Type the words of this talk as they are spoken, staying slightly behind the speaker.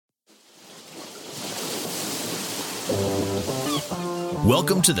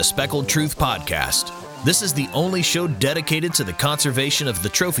Welcome to the Speckled Truth Podcast. This is the only show dedicated to the conservation of the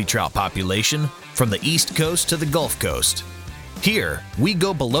trophy trout population from the East Coast to the Gulf Coast. Here, we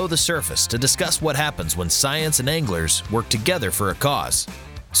go below the surface to discuss what happens when science and anglers work together for a cause.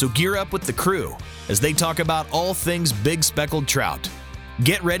 So gear up with the crew as they talk about all things big speckled trout.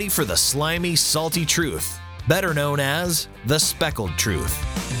 Get ready for the slimy, salty truth, better known as the Speckled Truth.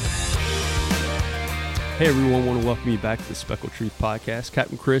 Hey everyone, I want to welcome you back to the Speckled Truth Podcast.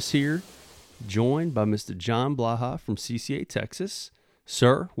 Captain Chris here, joined by Mr. John Blaha from CCA Texas.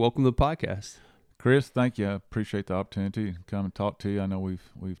 Sir, welcome to the podcast. Chris, thank you. I appreciate the opportunity to come and talk to you. I know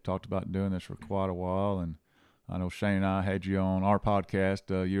we've talked about doing this for quite a while, and I know Shane and I had you on our podcast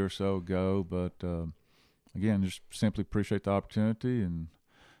a year or so ago, but again, just simply appreciate the opportunity and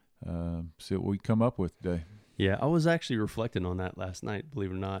see what we come up with today. Yeah, I was actually reflecting on that last night, believe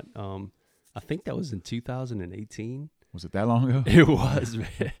it or not. I think that was in 2018. Was it that long ago? It was,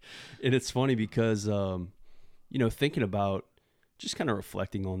 man. And it's funny because, thinking about just kind of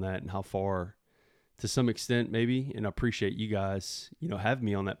reflecting on that and how far, to some extent maybe, and I appreciate you guys, having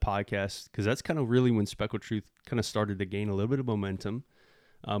me on that podcast, because that's kind of really when Speckled Truth kind of started to gain a little bit of momentum.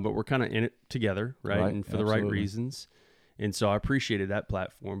 But we're kind of in it together, right? And for the right reasons. And so I appreciated that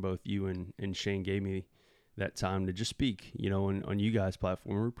platform, both you and Shane gave me that time to just speak, on you guys'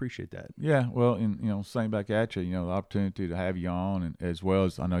 platform. We appreciate that. Yeah, well, and same back at you, the opportunity to have you on, and as well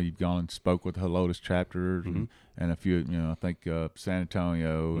as I know you've gone and spoke with the Helotes chapters and a few, I think San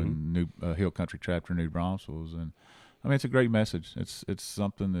Antonio and New Hill Country chapter, New Braunfels, and I mean it's a great message. It's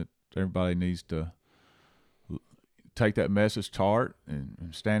something that everybody needs to take that message to heart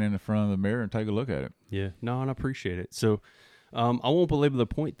and stand in the front of the mirror and take a look at it. Yeah, no, and I appreciate it. So I won't belabor the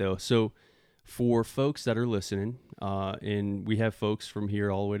point though. So for folks that are listening, and we have folks from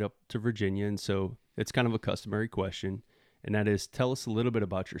here all the way up to Virginia, and so it's kind of a customary question, and that is, tell us a little bit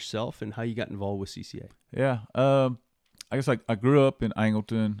about yourself and how you got involved with CCA. Yeah, I guess I grew up in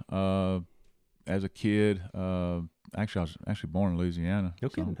Angleton as a kid. Actually, I was born in Louisiana.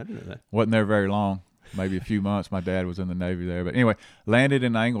 Okay, so I didn't know that. Wasn't there very long, maybe a few months. My dad was in the Navy there. But anyway, landed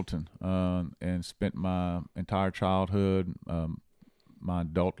in Angleton and spent my entire childhood, my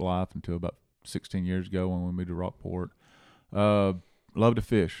adult life until about 16 years ago when we moved to Rockport. Love to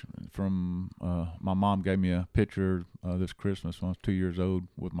fish. My mom gave me a picture this Christmas when I was 2 years old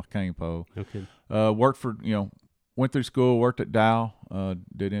with my cane pole. Okay. Worked for, went through school, worked at Dow,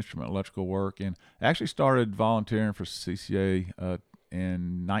 did instrument electrical work, and actually started volunteering for CCA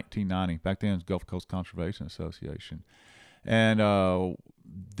in 1990. Back then it was Gulf Coast Conservation Association. And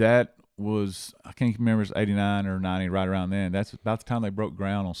that was, I can't remember, it was 89 or 90, right around then. That's about the time they broke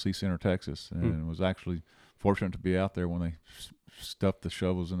ground on CCA Texas, and was actually fortunate to be out there when they stuffed the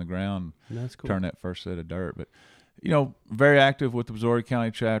shovels in the ground and That's cool. turned that first set of dirt. But, very active with the Missouri County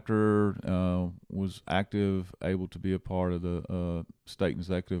chapter, was active, able to be a part of the state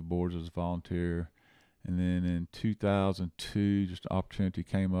executive boards as a volunteer. And then in 2002, just an opportunity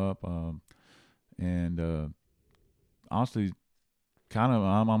came up, and honestly, kind of,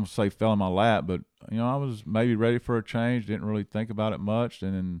 I'm going to say fell in my lap, but, I was maybe ready for a change, didn't really think about it much,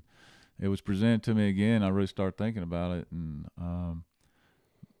 and then it was presented to me again. I really started thinking about it, and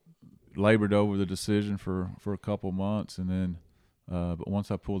labored over the decision for a couple months, and then but once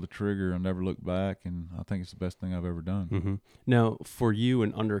I pulled the trigger, I never looked back, and I think it's the best thing I've ever done. Mm-hmm. Now, for you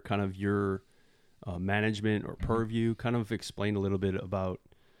and under kind of your management or purview, kind of explain a little bit about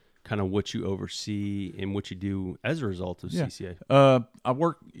kind of what you oversee and what you do as a result of CCA. I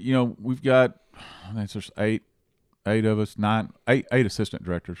work, we've got, I think there's eight of us, eight assistant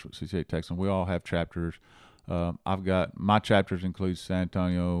directors for CCA Texas, and we all have chapters. I've got, my chapters include San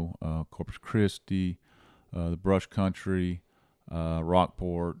Antonio, Corpus Christi, the Brush Country,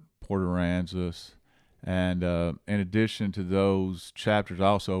 Rockport, Port Aransas, and in addition to those chapters, I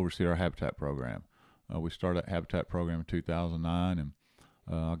also oversee our habitat program. We started that habitat program in 2009, and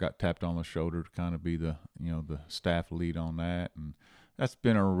I got tapped on the shoulder to kind of be the staff lead on that, and that's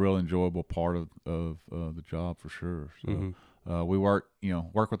been a real enjoyable part of the job for sure. So we work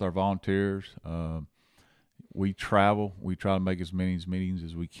with our volunteers. We travel. We try to make as many meetings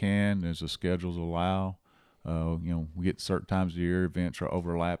as we can as the schedules allow. We get certain times of the year, events are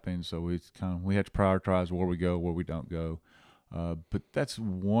overlapping, so we have to prioritize where we go, where we don't go. But that's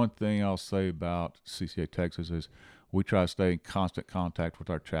one thing I'll say about CCA Texas is we try to stay in constant contact with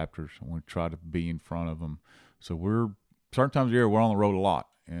our chapters, and we try to be in front of them. So certain times of the year, we're on the road a lot,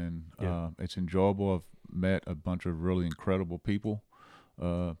 and it's enjoyable. I've met a bunch of really incredible people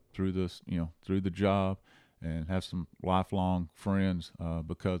through the job, and have some lifelong friends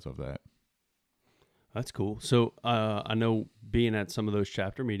because of that. That's cool. So I know being at some of those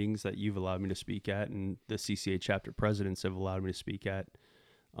chapter meetings that you've allowed me to speak at, and the CCA chapter presidents have allowed me to speak at,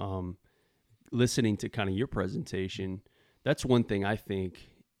 listening to kind of your presentation, that's one thing I think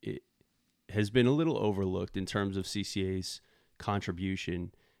it has been a little overlooked in terms of CCA's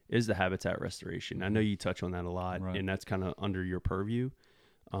contribution is the habitat restoration. I know you touch on that a lot, Right. and that's kind of under your purview.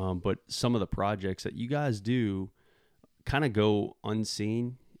 But some of the projects that you guys do kind of go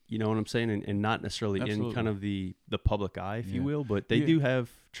unseen, you know what I'm saying? And not necessarily Absolutely. in kind of the public eye, if you Yeah. will, but they Yeah. do have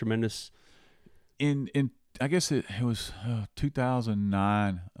tremendous. In I guess it was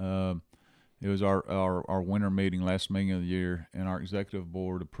 2009. It was our winter meeting, last meeting of the year, and our executive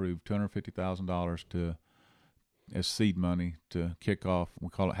board approved $250,000 as seed money to kick off. We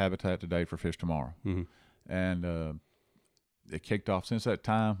call it Habitat Today for Fish Tomorrow, Mhm. and it kicked off since that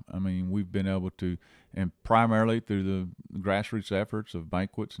time. I mean, we've been able to, and primarily through the grassroots efforts of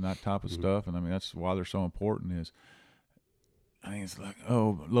banquets and that type of stuff. And I mean, that's why they're so important. Is I think it's like a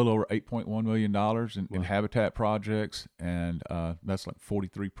little over $8.1 million in habitat projects, and that's like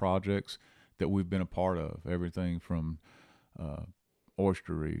 43 projects that we've been a part of. Everything from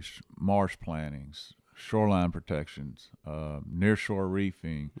oysteries, marsh plantings, shoreline protections, nearshore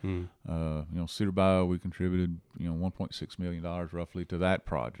reefing. Cedar Bio, we contributed $1.6 million roughly to that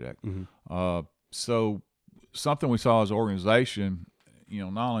project. So something we saw as an organization,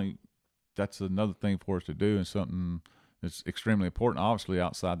 not only that's another thing for us to do, and something that's extremely important, obviously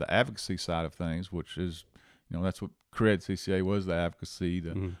outside the advocacy side of things, which is, that's what created CCA, was the advocacy,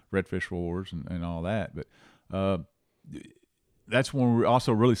 the redfish wars and all that. But that's when we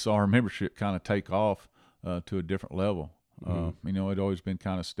also really saw our membership kind of take off to a different level. It'd always been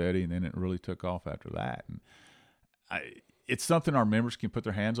kind of steady, and then it really took off after that. And it's something our members can put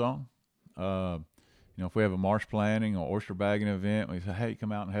their hands on. If we have a marsh planting or oyster bagging event, we say, hey,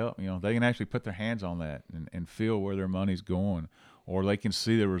 come out and help. They can actually put their hands on that and feel where their money's going, or they can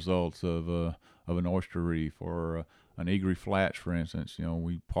see the results of an oyster reef or an egret flats, for instance.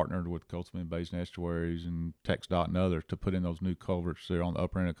 We partnered with Coastal Basin Estuaries and TxDOT and others to put in those new culverts there on the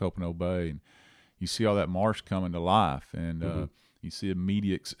upper end of Copano Bay, and you see all that marsh coming to life, and you see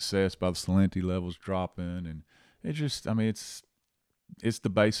immediate success by the salinity levels dropping, and it just, I mean, it's the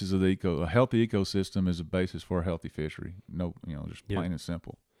basis of a healthy ecosystem is a basis for a healthy fishery. No, just plain and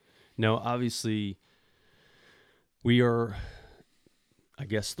simple. Now, obviously, we are, I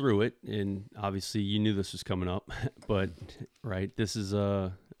guess, through it, and obviously you knew this was coming up, but right, this is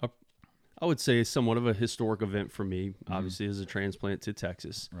I would say somewhat of a historic event for me, obviously, as a transplant to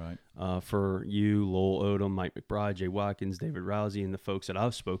Texas. Right. For you, Lowell Odom, Mike McBride, Jay Watkins, David Rousey, and the folks that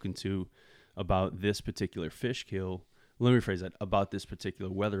I've spoken to about this particular fish kill. Let me rephrase that, about this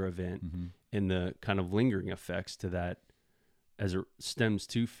particular weather event and the kind of lingering effects to that as it stems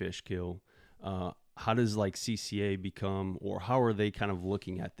to fish kill. How does CCA become, or how are they kind of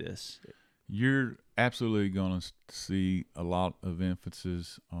looking at this? You're absolutely going to see a lot of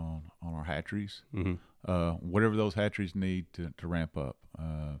emphasis on our hatcheries, whatever those hatcheries need to ramp up.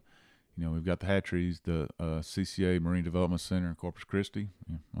 We've got the hatcheries, the CCA Marine Development Center in Corpus Christi.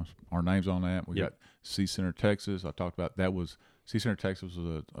 Our name's on that. We got CCA Texas. I talked about that. CCA Texas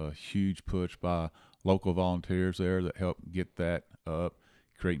was a huge push by local volunteers there that helped get that up,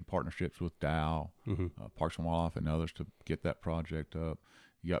 creating partnerships with Dow, Parks and Wildlife, and others to get that project up.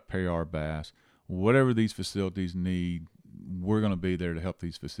 You got Perry Bass. Whatever these facilities need, we're going to be there to help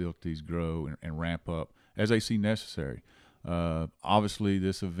these facilities grow and ramp up as they see necessary. Obviously,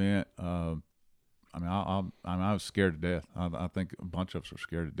 this event, I was scared to death. I think a bunch of us are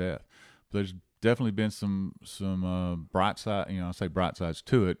scared to death. But there's definitely been some bright side. I say bright sides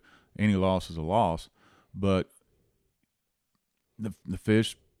to it. Any loss is a loss, but the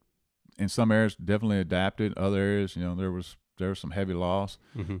fish in some areas definitely adapted. Other areas, there was some heavy loss.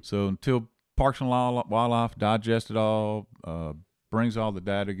 So until Parks and Wildlife digest it all, brings all the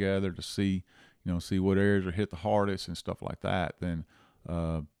data together to see what areas are hit the hardest and stuff like that, then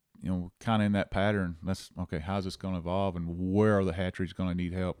kind of in that pattern. That's okay. How's this going to evolve, and where are the hatcheries going to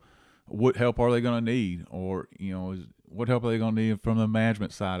need help? What help are they going to need, or what help are they going to need from the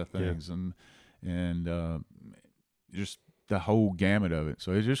management side of things, and just the whole gamut of it.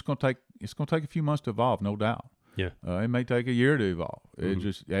 So it's just going to take a few months to evolve, no doubt. It may take a year to evolve. It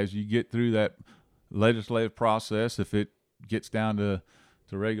just, as you get through that legislative process, if it gets down to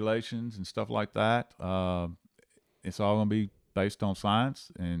regulations and stuff like that, it's all going to be based on science.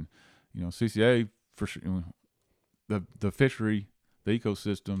 And CCA, for sure, the fishery, the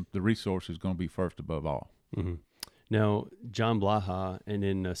ecosystem, the resource is going to be first above all. Now, John Blaha, and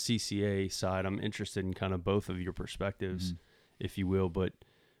in the CCA side, I'm interested in kind of both of your perspectives, if you will. But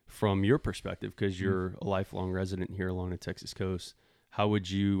from your perspective, because you're a lifelong resident here along the Texas coast, how would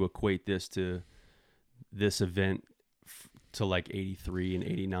you equate this event to like 83 and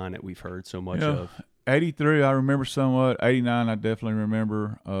 89 that we've heard so much of? 83, I remember somewhat. 89, I definitely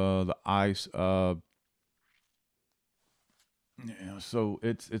remember the ice. So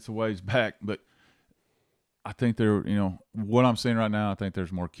it's a ways back, but I think what I'm seeing right now, I think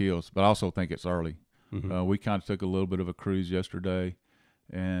there's more kills, but I also think it's early. We kind of took a little bit of a cruise yesterday,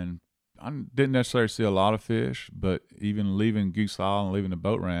 and I didn't necessarily see a lot of fish, but even leaving Goose Isle and leaving the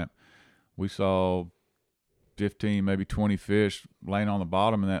boat ramp, we saw 15, maybe 20 fish laying on the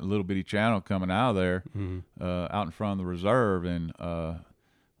bottom in that little bitty channel coming out of there, out in front of the reserve. And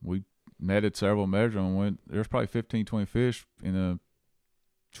we netted several measurements. There's probably 15, 20 fish in a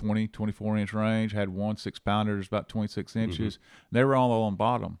 20, 24-inch range. Had one 6-pounder, about 26 inches. They were all on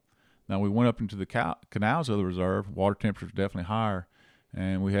bottom. Now, we went up into the canals of the reserve. Water temperature is definitely higher.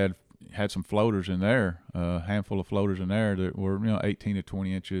 And we had some floaters in there, a handful of floaters in there that were 18 to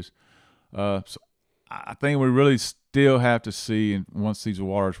 20 inches. So I think we really still have to see, and once these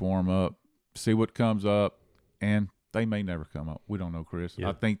waters warm up, see what comes up, and they may never come up. We don't know, Chris. Yeah.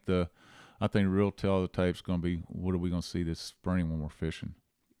 I think the real tell of the tape is going to be, what are we going to see this spring when we're fishing?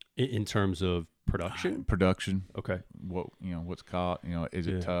 In terms of production? Production. Okay. What's caught? Is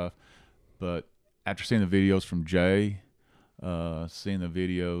it tough? But after seeing the videos from Jay, seeing the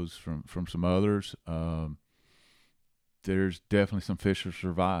videos from some others, there's definitely some fish that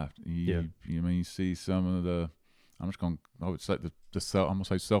survived. You see some of the, I would say I'm gonna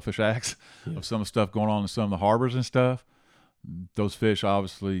say selfish acts of some of the stuff going on in some of the harbors and stuff. Those fish,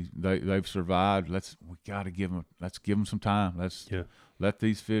 obviously, they've survived. Let's give them some time. Let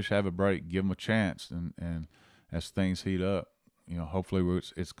these fish have a break, give them a chance, and as things heat up, hopefully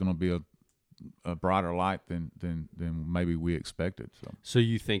it's going to be a brighter light than maybe we expected. So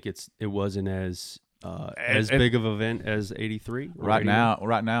you think it wasn't as big of an event as 83? Right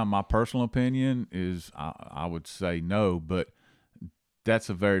now, my personal opinion is I would say no, but that's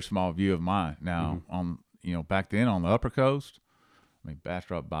a very small view of mine. Now, back then on the Upper Coast, I mean,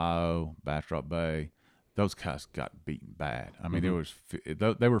 Bastrop Bayou, Bastrop Bay, those guys got beaten bad. I mean, they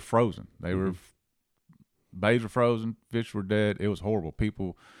were frozen. Bays were frozen, fish were dead. It was horrible.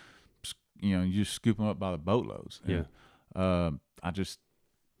 People, you just scoop them up by the boatloads. And, now,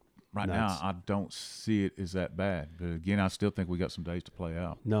 I don't see it as that bad. But again, I still think we got some days to play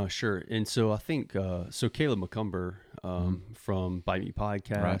out. No, sure. And so I think Caleb McCumber from Bite Me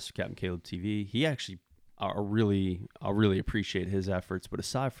Podcast, right. Captain Caleb TV, he actually, I really appreciate his efforts. But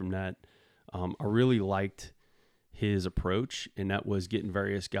aside from that, I really liked his approach, and that was getting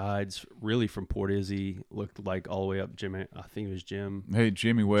various guides really from Port Izzy, looked like all the way up Jimmy. I think it was Jim. Hey,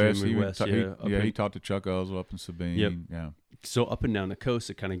 Jimmy West. He talked to Chuck Ozell up in Sabine. Yep. Yeah. So up and down the coast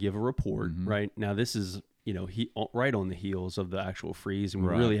to kind of give a report, right? Now this is, he right on the heels of the actual freeze, and we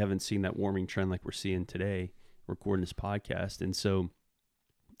really haven't seen that warming trend like we're seeing today, recording this podcast. And so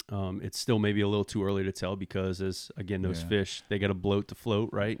it's still maybe a little too early to tell because those fish, they got to bloat to float,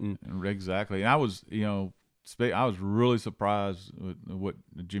 right? And exactly. And I was, I was really surprised with what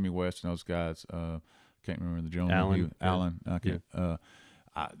Jimmy West and those guys. Can't remember the gentleman. Alan. Okay. Yeah.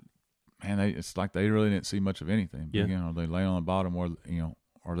 It's like they really didn't see much of anything. Yeah. They lay on the bottom, or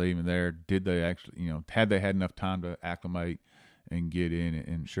are they even there? Did they actually, had they had enough time to acclimate and get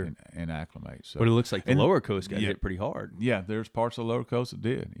in and acclimate? So, but it looks like the lower coast got hit pretty hard. Yeah, there's parts of the lower coast that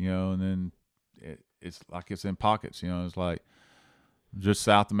did. And then it's like it's in pockets. It's like. Just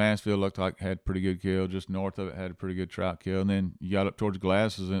south of Mansfield looked like it had pretty good kill. Just north of it had a pretty good trout kill. And then you got up towards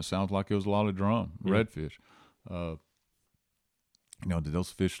Glasses, and it sounds like it was a lot of redfish. Did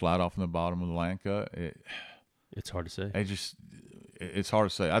those fish slide off in the bottom of the land cut? It's hard to say. It's hard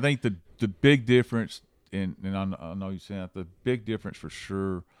to say. I think the big difference, and I know you're saying that, the big difference for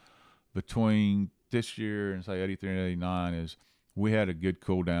sure between this year and, say, 83 and 89 is we had a good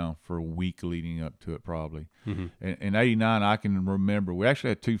cool down for a week leading up to it, probably. In 89, I can remember we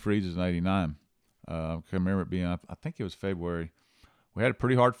actually had 2 freezes in 89. I can remember it being, I think it was February. We had a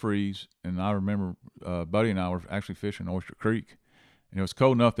pretty hard freeze, and I remember Buddy and I were actually fishing Oyster Creek, and it was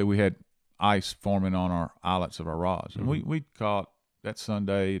cold enough that we had ice forming on our eyelets of our rods. And we caught that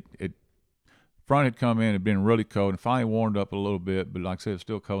Sunday. Front had come in, it had been really cold, and finally warmed up a little bit, but like I said, it's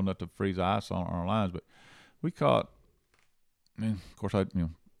still cold enough to freeze ice on our lines. But we caught, and of course,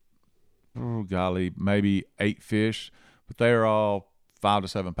 maybe 8 fish, but they were all 5 to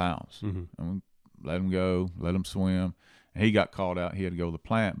 7 pounds. And we let them go, let them swim. And he got called out. He had to go to the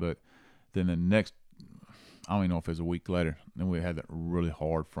plant. But then the next, I don't even know if it was a week later, then we had that really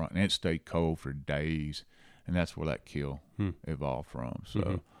hard front, and it stayed cold for days. And that's where that kill evolved from.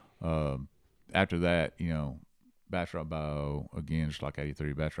 So After that, Bastrop Bow, again, just like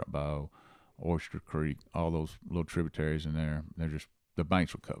 83, Bastrop Bow, Oyster Creek, all those little tributaries in there, the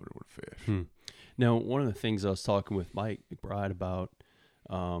banks were covered with fish. Now, one of the things I was talking with Mike McBride about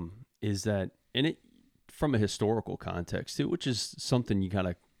is that, and it from a historical context too, which is something you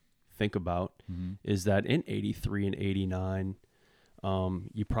gotta think about, is that in 83 and 89,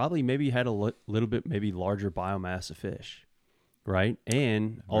 you probably maybe had a little bit maybe larger biomass of fish, right?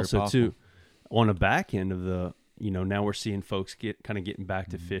 And Very also possible. too, on the back end of the, now we're seeing folks getting back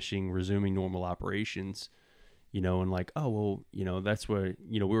to fishing, resuming normal operations, and like, oh, well, that's where,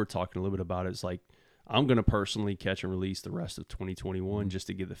 we were talking a little bit about it. It's like, I'm going to personally catch and release the rest of 2021 just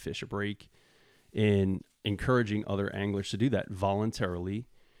to give the fish a break, and encouraging other anglers to do that voluntarily.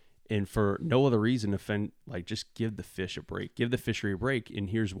 And for no other reason, just give the fish a break, give the fishery a break. And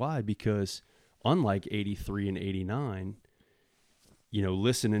here's why: because unlike 83 and 89,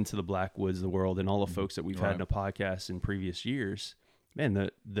 listening to the Blackwoods of the world and all the folks that we've had in the podcast in previous years, man,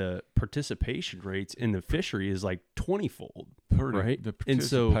 the participation rates in the fishery is like 20-fold, right? The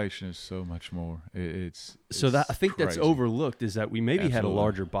participation is so much more. It's that I think crazy. that's overlooked, is that we maybe had a Absolutely.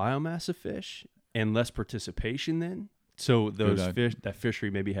 larger biomass of fish and less participation then. So those that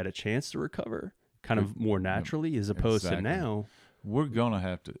fishery maybe had a chance to recover kind of more naturally, as opposed to now. We've got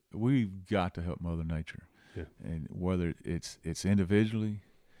to help Mother Nature. Yeah. And whether it's individually,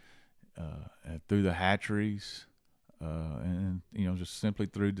 through the hatcheries, and just simply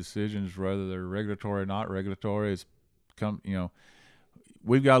through decisions, whether they're regulatory or not regulatory,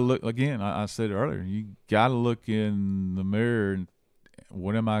 we've got to look again. I said earlier, you got to look in the mirror and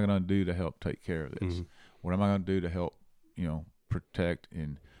what am I going to do to help take care of this? What am I going to do to help protect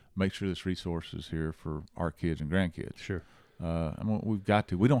and make sure this resource is here for our kids and grandkids? Sure. We've got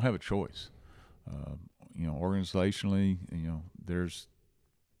to. We don't have a choice. Organizationally,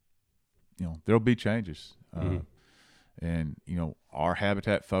 there'll be changes. And, our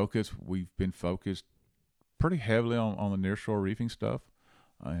habitat focus, we've been focused pretty heavily on the nearshore reefing stuff,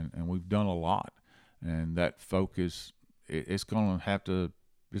 and we've done a lot. And that focus, it's going to have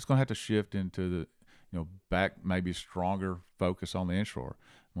to shift into the, back maybe stronger focus on the inshore.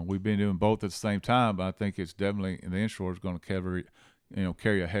 Well, we've been doing both at the same time, but I think it's definitely, the inshore is going to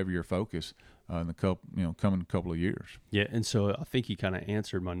carry a heavier focus in the coming couple of years. Yeah, and so I think you kind of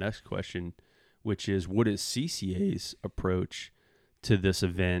answered my next question, which is, what is CCA's approach to this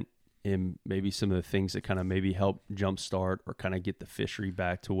event, and maybe some of the things that kind of maybe help jumpstart or kind of get the fishery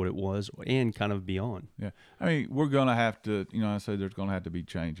back to what it was and kind of beyond? Yeah, I mean, we're going to have to, I say there's going to have to be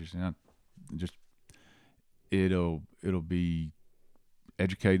changes, and it'll be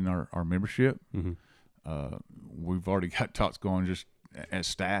educating our membership. We've already got talks going just as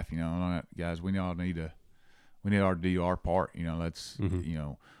staff, guys, we all need to do our part. Let's,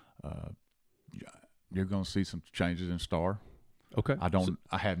 you're going to see some changes in STAR. Okay.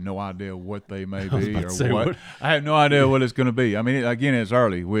 I have no idea what they may be or what. I have no idea what it's going to be. I mean, again, it's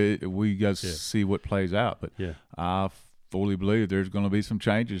early. We got to see what plays out, but I fully believe there's going to be some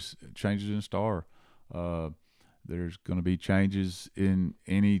changes in STAR. There's going to be changes in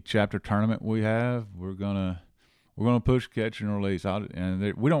any chapter tournament we have. We're going to push catch and release out, and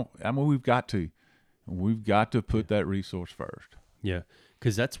we've got to put that resource first. Yeah,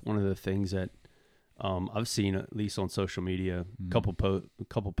 because that's one of the things that I've seen, at least on social media. A couple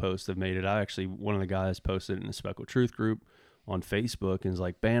posts have made it. One of the guys posted it in the Speckled Truth group on Facebook and is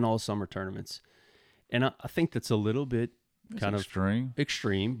like, ban all summer tournaments. And I think that's a little bit kind of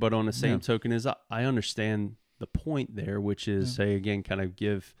extreme, but on the same token, is I understand the point there, which is, say again, kind of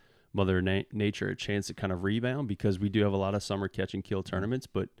give Mother Nature a chance to kind of rebound, because we do have a lot of summer catch and kill tournaments,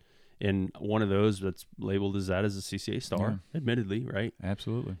 but in one of those that's labeled as that as a CCA STAR, admittedly, right?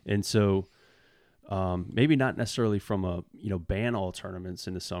 Absolutely. And so maybe not necessarily from a ban all tournaments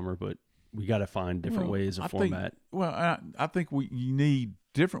in the summer, but we got to find different ways of format. I think you need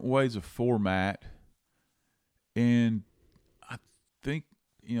different ways of format, and I think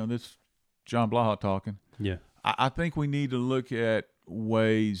this John Blaha talking. Yeah, I think we need to look at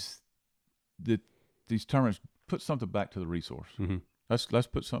ways that these tournaments put something back to the resource. Let's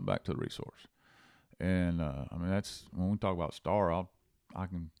put something back to the resource. And I mean, that's when we talk about STAR. I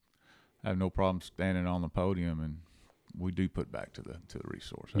can have no problem standing on the podium, and we do put back to the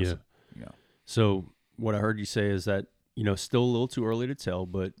resource. So what I heard you say is that still a little too early to tell,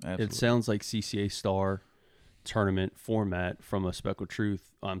 but Absolutely. It sounds like CCA STAR tournament format from a Speckled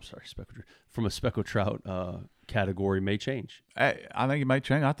Truth. From a Speckled Trout category may change. I think it may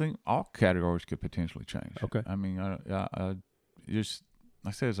change. I think all categories could potentially change. Okay. I mean, I just,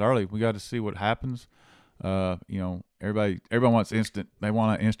 like I said, it's early. We got to see what happens. Everybody wants instant. They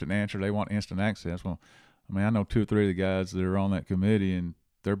want an instant answer. They want instant access. Well, I mean, I know 2 or 3 of the guys that are on that committee, and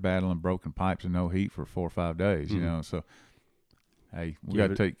they're battling broken pipes and no heat for 4 or 5 days. So hey, we got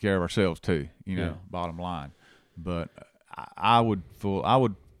to take care of ourselves too. Bottom line. But I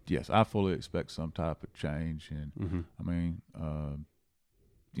fully expect some type of change. And I mean,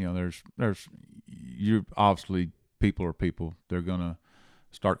 there's you obviously people are people. They're gonna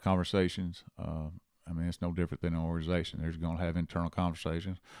start conversations. I mean, it's no different than an organization. They're going to have internal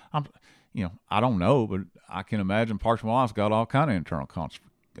conversations. I don't know, but I can imagine Parks and Wildlife's got all kind of internal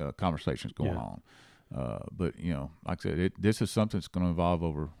conversations going on. But like I said, this is something that's going to evolve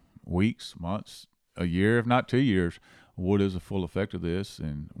over weeks, months, a year, if not 2 years. What is the full effect of this?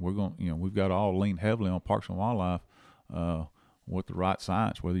 And we're going, we've got to all lean heavily on Parks and Wildlife with the right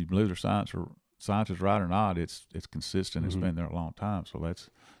science, whether you believe their science is right or not. It's consistent. It's been there a long time. So let's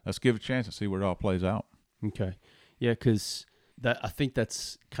give it a chance and see where it all plays out. Okay. Yeah, because I think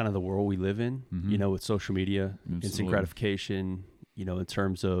that's kind of the world we live in, with social media, instant gratification, in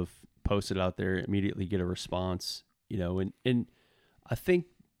terms of post it out there, immediately get a response, and I think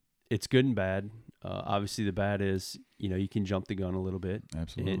it's good and bad. Obviously the bad is, you can jump the gun a little bit.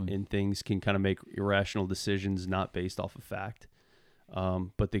 Absolutely. And things can kind of make irrational decisions not based off of fact.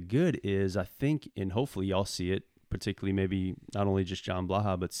 But the good is, I think, and hopefully y'all see it, particularly maybe not only just John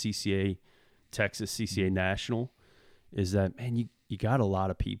Blaha, but CCA Texas, CCA National, is that, man, you got a lot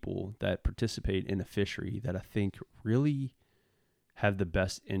of people that participate in a fishery that I think really have the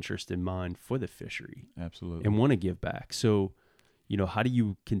best interest in mind for the fishery. Absolutely. And want to give back. So, how do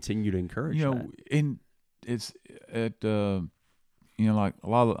you continue to encourage that? And it's at, like a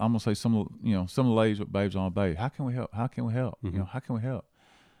lot of, I'm going to say some of the ladies with babes on a bay. How can we help? How can we help? How can we help?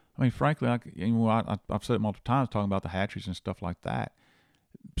 I mean, frankly, I've said it multiple times talking about the hatcheries and stuff like that.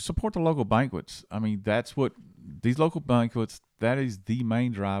 Support the local banquets. I mean, that's what these local banquets, that is the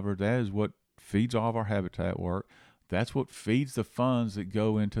main driver. That is what feeds all of our habitat work. That's what feeds the funds that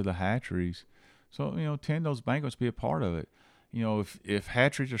go into the hatcheries. So, attend those banquets, be a part of it. If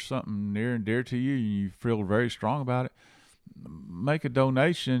hatcheries are something near and dear to you and you feel very strong about it, make a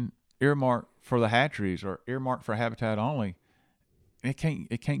donation earmarked for the hatcheries or earmarked for habitat only. It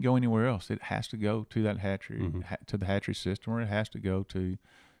can't go anywhere else. It has to go to that hatchery, to the hatchery system, or it has to go to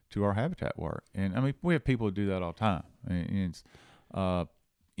our habitat work. And I mean, we have people who do that all the time. And it's,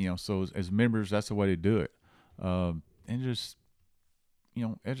 so as members, that's the way to do it. And just,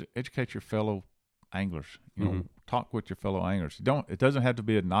 educate your fellow anglers. Talk with your fellow anglers. It doesn't have to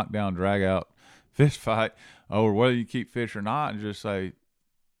be a knockdown, drag out fish fight over whether you keep fish or not, and just say,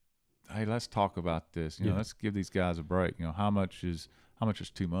 hey, let's talk about this. Let's give these guys a break. How much is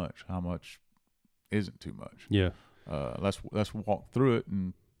too much? How much isn't too much? Yeah. Let's walk through it,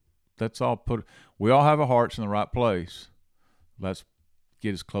 and let's all we all have our hearts in the right place. Let's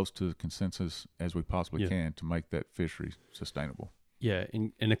get as close to the consensus as we possibly can to make that fishery sustainable. Yeah,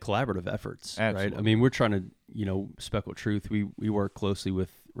 and a collaborative efforts, Absolutely. Right? I mean, we're trying to, Speckled Truth, we work closely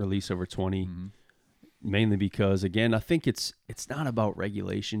with Release Over 20, mainly because, again, I think it's not about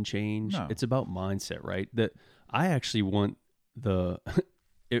regulation change. No. It's about mindset, right? That I actually want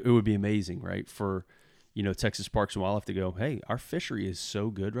it would be amazing, right, for, Texas Parks and Wildlife to go, hey, our fishery is so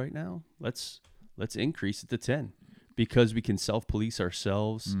good right now. Let's increase it to 10 because we can self-police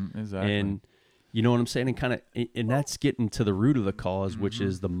ourselves. Exactly. And you know what I'm saying? And that's getting to the root of the cause, which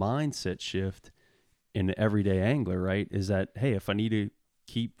is the mindset shift in the everyday angler, right? Is that, hey, if I need to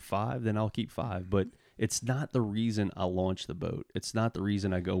keep 5, then I'll keep 5. But it's not the reason I launch the boat. It's not the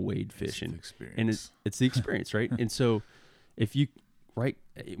reason I go wade fishing. It's the experience. And it's the experience, right? And so if you, right,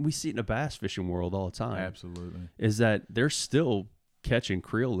 we see it in the bass fishing world all the time. Absolutely. Is that they're still catching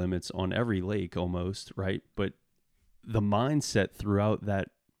creel limits on every lake almost, right? But the mindset throughout that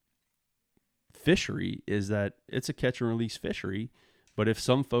fishery is that it's a catch and release fishery, but if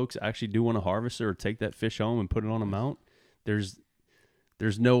some folks actually do want to harvest it or take that fish home and put it on a mount, there's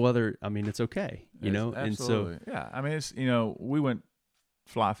no other. I mean, it's okay, Absolutely. And so I mean, it's we went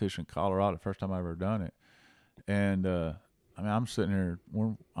fly fishing in Colorado the first time I ever done it, and I mean, I'm sitting there,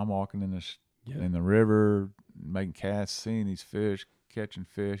 I'm walking in the river, making casts, seeing these fish, catching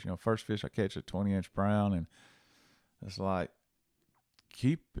fish. First fish I catch a 20-inch brown, and it's like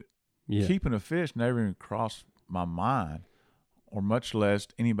keeping a fish never even crossed my mind, or much less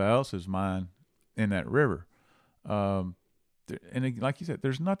anybody else's mind in that river. And like you said,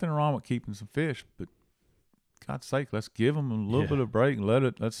 there's nothing wrong with keeping some fish, but God's sake, let's give them a little bit of break and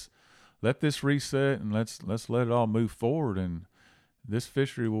let's let this reset and let's let it all move forward, and this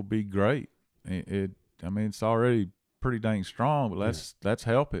fishery will be great. I mean, it's already pretty dang strong, but let's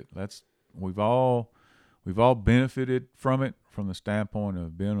help it. We've all we've all benefited from it from the standpoint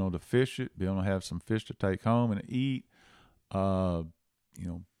of being able to fish it, being able to have some fish to take home and eat.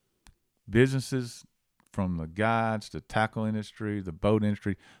 Businesses, from the guides, the tackle industry, the boat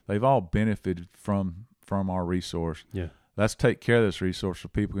industry, they've all benefited from our resource. Yeah. Let's take care of this resource so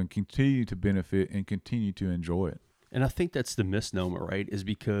people can continue to benefit and continue to enjoy it. And I think that's the misnomer, right? Is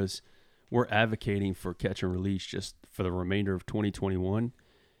because we're advocating for catch and release just for the remainder of 2021.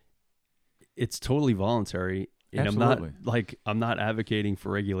 It's totally voluntary. And Absolutely. I'm not advocating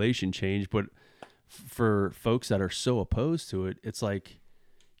for regulation change, but for folks that are so opposed to it, it's like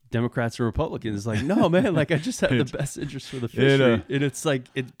Democrats and Republicans, like, no, man, like I just have the best interest for the fishery. And it's like,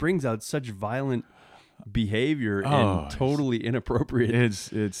 it brings out such violent behavior and totally inappropriate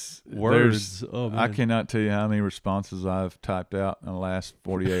words. I cannot tell you how many responses I've typed out in the last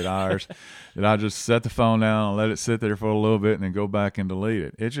 48 hours that I just set the phone down and let it sit there for a little bit and then go back and delete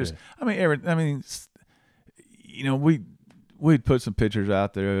it. It's just, we'd put some pictures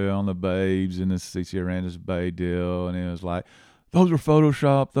out there on the babes and the CCA Randall's Bay deal, and it was like, those are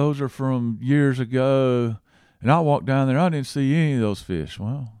Photoshopped. Those are from years ago. And I walked down there, I didn't see any of those fish.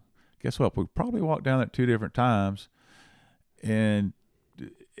 Well, guess what? We probably walked down there 2 different times. And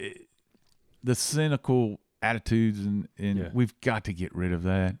the cynical attitudes, and we've got to get rid of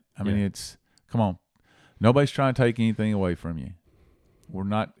that. I mean, come on. Nobody's trying to take anything away from you.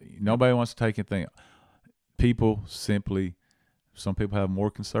 Nobody wants to take anything. Some people have a more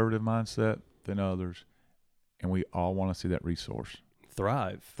conservative mindset than others. And we all want to see that resource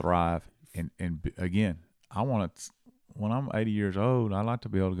thrive. And again, I want to, when I'm 80 years old, I'd like to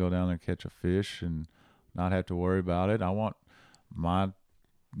be able to go down there and catch a fish and not have to worry about it. I want my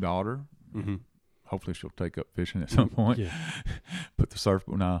daughter, hopefully she'll take up fishing at some point, put the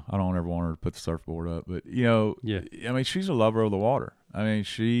surfboard. No, I don't ever want her to put the surfboard up, but I mean, she's a lover of the water. I mean,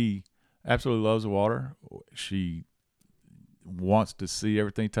 she absolutely loves the water. She wants to see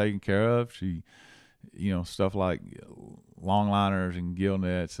everything taken care of. She, stuff like longliners and gill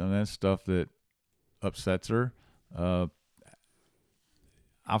nets, and that's stuff that upsets her. I've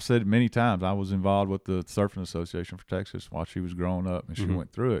said it many times. I was involved with the Surfing Association for Texas while she was growing up, and she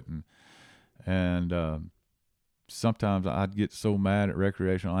went through it. And sometimes I'd get so mad at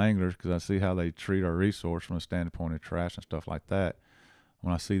recreational anglers because I see how they treat our resource from a standpoint of trash and stuff like that.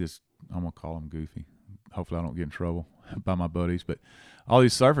 When I see this, I'm going to call them goofy. Hopefully I don't get in trouble by my buddies. But all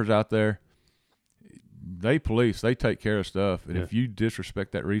these surfers out there, they take care of stuff. And if you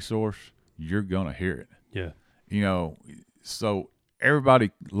disrespect that resource, you're going to hear it. Yeah. So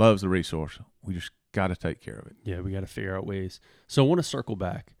everybody loves the resource. We just got to take care of it. Yeah, we got to figure out ways. So I want to circle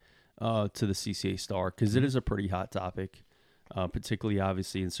back to the CCA STAR because it is a pretty hot topic, particularly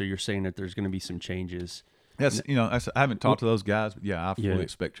obviously. And so you're saying that there's going to be some changes. Yes, I haven't talked to those guys, but I fully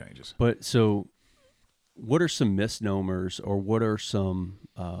expect changes. But so what are some misnomers, or what are some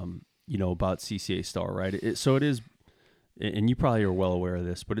about CCA STAR, right? So it is, and you probably are well aware of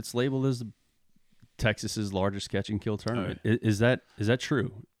this, but it's labeled as Texas's largest catch and kill tournament. Is that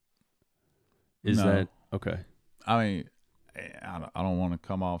true? No. That okay? I mean, I don't want to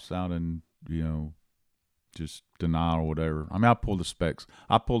come off sounding, just denial or whatever. I mean, I pulled the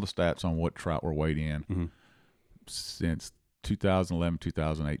stats on what trout were weighed in since 2011,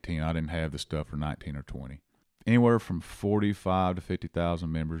 2018. I didn't have the stuff for 19 or 20. Anywhere from 45 to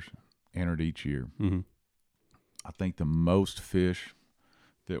 50,000 members entered each year. I think the most fish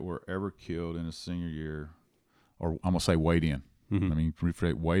that were ever killed in a single year, or I'm going to say weighed in. I mean,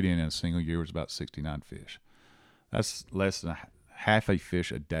 weighed in a single year was about 69 fish. That's less than half a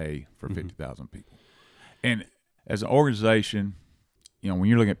fish a day for 50,000 people. And as an organization, when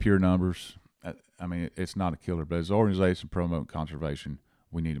you're looking at pure numbers, I mean, it's not a killer, but as an organization promoting conservation,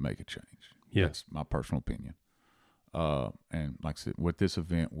 we need to make a change. Yeah. That's my personal opinion. And like I said, with this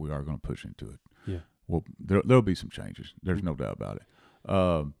event, we are going to push into it. Yeah. Well, there'll be some changes. There's no doubt about it.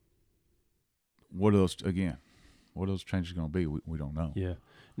 What are those changes going to be? We don't know. Yeah.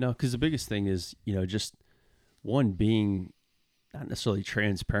 No, because the biggest thing is, just one, being not necessarily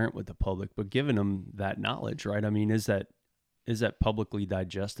transparent with the public, but giving them that knowledge, right? I mean, is that publicly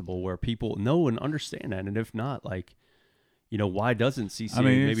digestible where people know and understand that? And if not, why doesn't CCA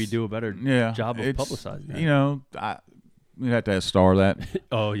maybe do a better job of publicizing that? We have to ask Star that.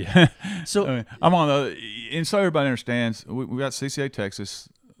 Oh, yeah. So I'm on and so everybody understands, we got CCA Texas.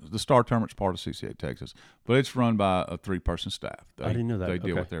 The STAR tournament's part of CCA Texas, but it's run by a 3-person staff. I didn't know that. They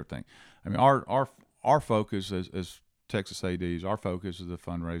deal with everything. I mean, our focus as Texas ADs, our focus is the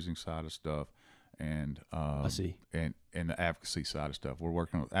fundraising side of stuff, and I see, and the advocacy side of stuff. We're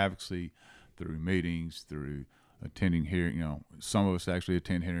working with advocacy through meetings, through attending hearing. Some of us actually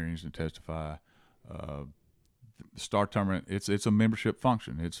attend hearings and testify. The STAR tournament, it's a membership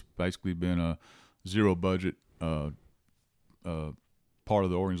function. It's basically been a zero budget part of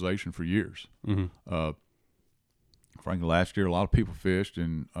the organization for years. Frankly, last year a lot of people fished,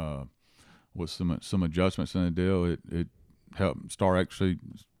 and with some adjustments in the deal, it helped. STAR actually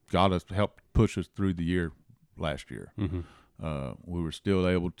got us, helped push us through the year last year. We were still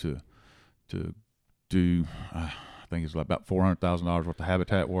able to do, I think it's like about $400,000 worth of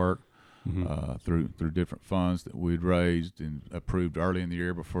habitat work through different funds that we'd raised and approved early in the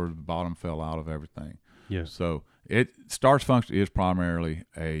year before the bottom fell out of everything. Yeah. So STAR's function is primarily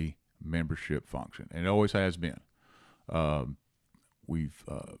a membership function, and it always has been.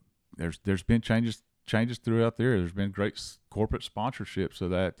 There's been changes throughout there. There's been great corporate sponsorships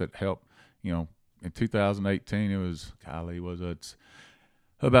of that help. In 2018 it was it's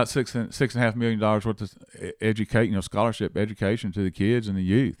about $6.5 million worth of scholarship education to the kids and the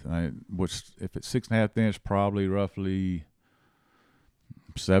youth. Which if it's 6.5 then it's probably roughly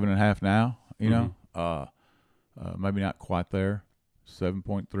 7.5 now. Maybe not quite there,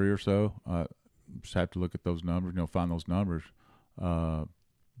 7.3 or so. Just have to look at those numbers, find those numbers.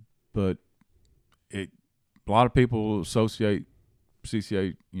 But a lot of people associate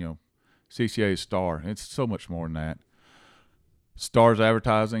CCA, CCA STAR. It's so much more than that. STAR's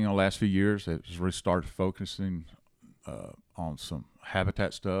advertising in the last few years has really started focusing on some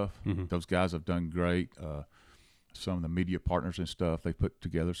habitat stuff. Those guys have done great. Some of the media partners and stuff, they put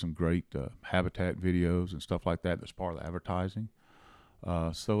together some great habitat videos and stuff like that. That's part of the advertising.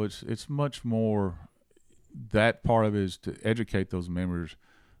 So it's much more. That part of it is to educate those members.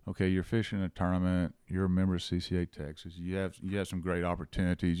 Okay, you're fishing a tournament. You're a member of CCA Texas. You have some great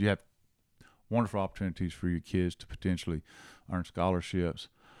opportunities. You have wonderful opportunities for your kids to potentially earn scholarships,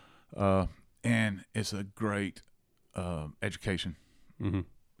 and it's a great education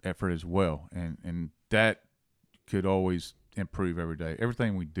effort as well. And that could always improve every day.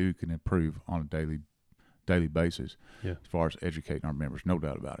 Everything we do can improve on a daily basis. As far as educating our members, no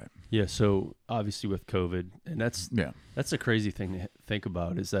doubt about it. Yeah. So obviously with COVID, and that's a crazy thing to think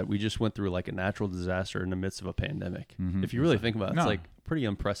about, is that we just went through like a natural disaster in the midst of a pandemic. If you really think about it, it's like pretty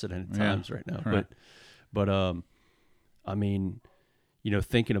unprecedented times right now. Right. But I mean,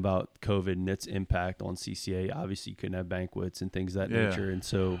 thinking about COVID and its impact on CCA, obviously you couldn't have banquets and things of that nature. And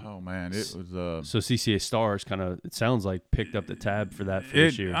so, oh man, it was, so CCA STARs it sounds like picked up the tab for that for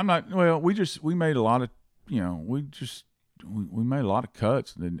this year. We made a lot of, we made a lot of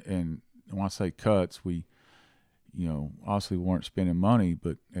cuts. And when I say cuts, we, obviously weren't spending money,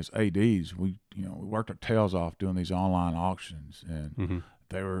 but as ADs, we worked our tails off doing these online auctions, and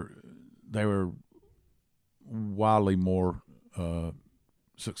they were wildly more,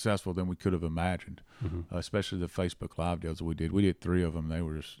 successful than we could have imagined, especially the Facebook Live deals that we did. We did 3 of them. It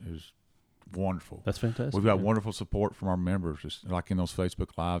was wonderful. That's fantastic. We've got wonderful support from our members. Just like in those Facebook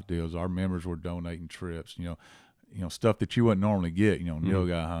Live deals, our members were donating trips, stuff that you wouldn't normally get,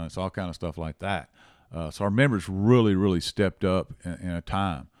 nilgai hunts, all kind of stuff like that. So our members really, really stepped up in a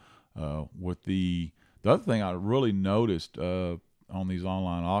time. With the other thing I really noticed on these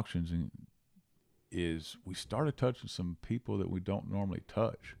online auctions is we started touching some people that we don't normally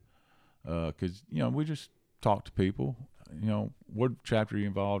touch, because we just talk to people. What chapter are you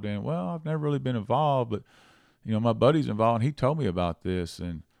involved in? Well, I've never really been involved, but my buddy's involved, and he told me about this,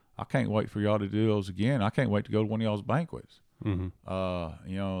 and I can't wait for y'all to do those again. I can't wait to go to one of y'all's banquets. I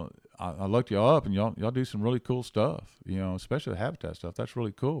looked y'all up, and y'all do some really cool stuff. Especially the habitat stuff. That's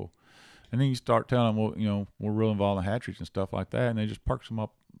really cool. And then you start telling them, well, we're real involved in hatcheries and stuff like that, and they just perks them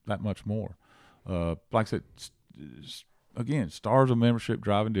up that much more. Like I said, again, STAR's a membership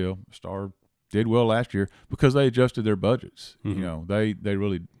driving deal. STAR did well last year because they adjusted their budgets. They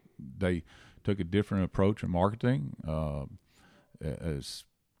took a different approach in marketing. As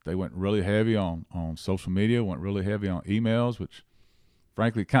they went really heavy on social media, went really heavy on emails, which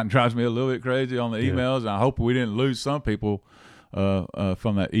frankly kind of drives me a little bit crazy on the emails. And I hope we didn't lose some people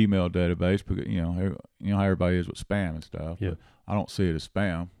from that email database, because how everybody is with spam and stuff. Yeah. I don't see it as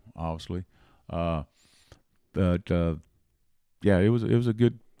spam, obviously. But it was a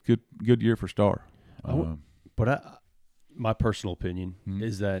good year for STAR. My personal opinion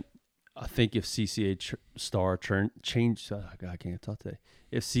is that I think if CCA STAR changed, I can't talk today.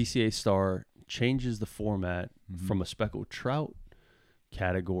 If CCA STAR changes the format from a speckled trout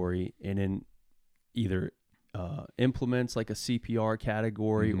category and then either implements like a CPR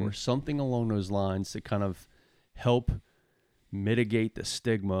category or something along those lines to kind of help mitigate the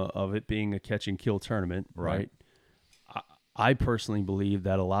stigma of it being a catch and kill tournament, right? I personally believe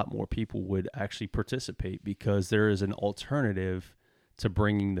that a lot more people would actually participate, because there is an alternative to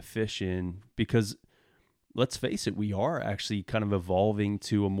bringing the fish in, because let's face it, we are actually kind of evolving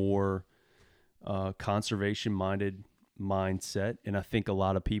to a more conservation-minded mindset. And I think a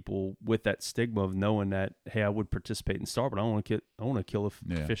lot of people with that stigma of knowing that, hey, I would participate in STAR, but I want to kill a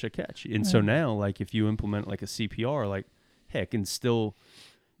fish I catch. And so now, like, if you implement like a CPR, like, hey, I can still,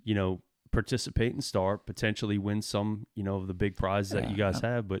 participate in STAR, potentially win some, of the big prizes that you guys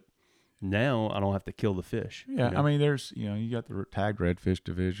have, but now I don't have to kill the fish. Yeah, I mean, there's, you got the tagged redfish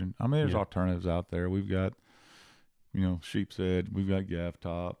division. I mean, there's alternatives out there. We've got, sheep's head. We've got gaff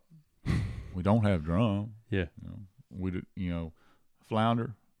top. We don't have drum. Yeah. We do,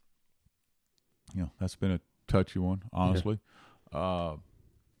 flounder. That's been a touchy one, honestly. Yeah.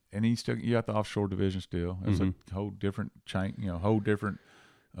 And you got the offshore division still. It's a whole different chain, whole different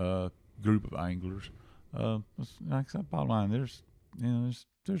group of anglers. Like I said, bottom line, there's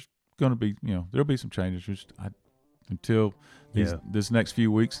going to be, there'll be some changes. Just until this next few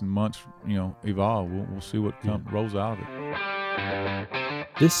weeks and months, evolve. We'll see what rolls out of it.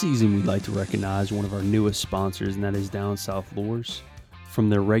 This season, we'd like to recognize one of our newest sponsors, and that is Down South Lures. From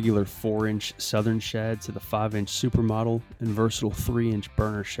their regular 4-inch Southern shad to the 5-inch Supermodel and versatile 3-inch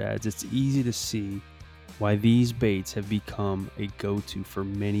burner shads, it's easy to see why these baits have become a go-to for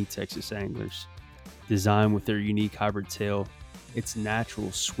many Texas anglers. Designed with their unique hybrid tail, its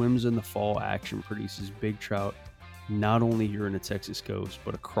natural swims in the fall action produces big trout not only here in the Texas coast,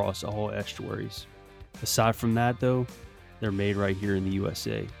 but across all estuaries. Aside from that, though, they're made right here in the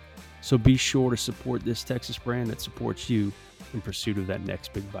USA. So be sure to support this Texas brand that supports you in pursuit of that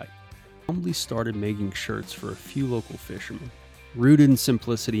next big bite. I humbly started making shirts for a few local fishermen. Rooted in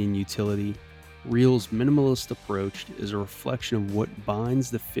simplicity and utility, Reel's minimalist approach is a reflection of what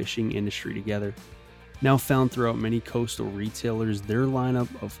binds the fishing industry together. Now found throughout many coastal retailers, their lineup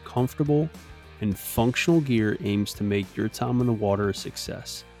of comfortable and functional gear aims to make your time on the water a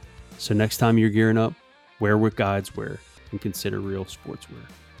success. So next time you're gearing up, wear what guides wear and consider Reel sportswear.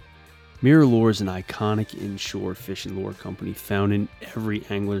 Mirror Lure is an iconic inshore fishing lure company found in every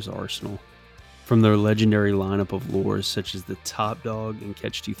angler's arsenal. From their legendary lineup of lures such as the Top Dog and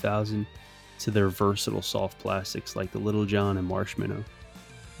Catch 2000 to their versatile soft plastics like the Little John and Marshmallow.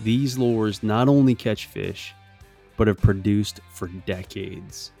 These lures not only catch fish, but have produced for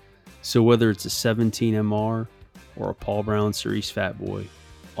decades. So whether it's a 17 MR or a Paul Brown Series Fat Boy,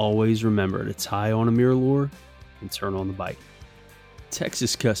 always remember to tie on a mirror lure and turn on the bite.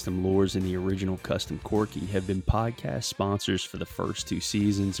 Texas Custom Lures and the original Custom Corky have been podcast sponsors for the first 2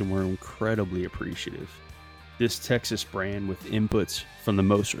 seasons, and we're incredibly appreciative. This Texas brand, with inputs from the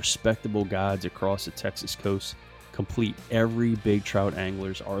most respectable guides across the Texas coast, complete every big trout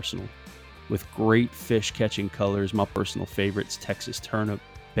angler's arsenal. With great fish catching colors, my personal favorites, Texas Turnip,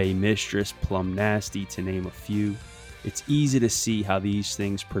 Bay Mistress, Plum Nasty, to name a few. It's easy to see how these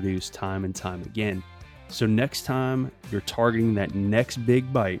things produce time and time again. So next time you're targeting that next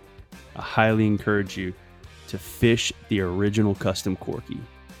big bite, I highly encourage you to fish the original Custom Corky.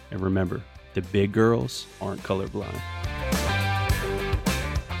 And remember, the big girls aren't colorblind.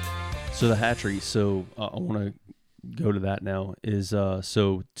 So the hatchery, I want to go to that now, is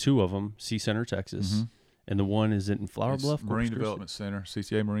so 2 of them, Sea Center, Texas, and the one is in Flower Bluff? Marine Development Center,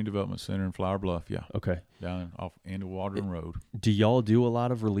 CCA Marine Development Center in Flower Bluff, yeah. Okay. Down off end of Waldron Road. Do y'all do a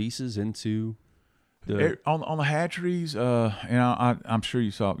lot of releases into on the hatcheries? I'm sure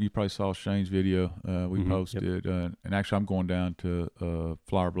you probably saw Shane's video we posted, and actually I'm going down to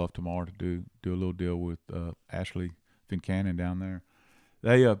Flower Bluff tomorrow to do a little deal with Ashley Fincannon down there.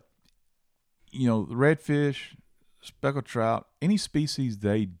 They the redfish, speckled trout, any species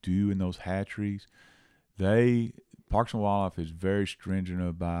they do in those hatcheries, Parks and Wildlife is very stringent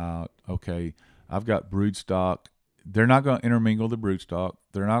about, okay, I've got brood stock. They're not going to intermingle the brood stock.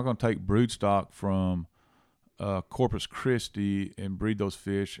 They're not going to take brood stock from Corpus Christi and breed those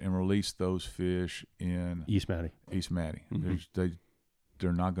fish and release those fish in East Maddie.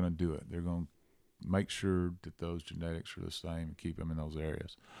 They're not going to do it. They're going to make sure that those genetics are the same and keep them in those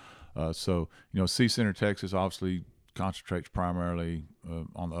areas. Sea Center, Texas, obviously concentrates primarily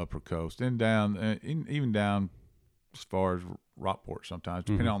on the upper coast and down, even down as far as Rockport sometimes,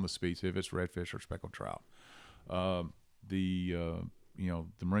 depending on the species, if it's redfish or speckled trout. The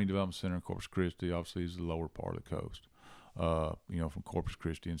Marine Development Center in Corpus Christi obviously is the lower part of the coast. From Corpus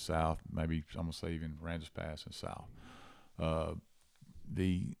Christi and south, maybe I'm gonna say even Randus Pass and south.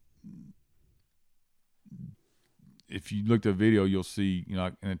 If you look at the video, you'll see, in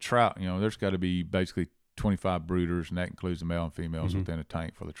a trout, there's got to be basically 25 brooders, and that includes the male and females within a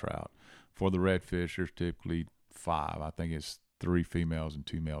tank for the trout. For the redfish, there's typically 5. I think it's 3 females and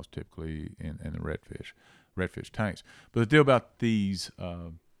 2 males typically in the redfish. redfish tanks. But the deal about these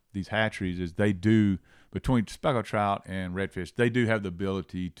hatcheries is they do, between speckled trout and redfish, they do have the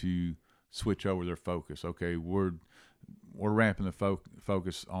ability to switch over their focus. Okay, we're ramping the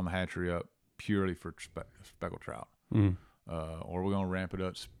focus on the hatchery up purely for speckled trout, or we're going to ramp it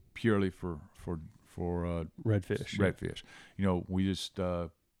up purely for redfish. Redfish. You know, we just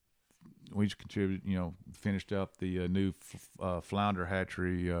contributed. You know, finished up the new flounder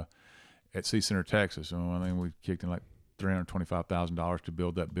hatchery at CCA Texas, and I think we kicked in like $325,000 to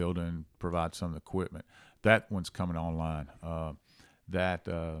build that building and provide some of the equipment. That one's coming online.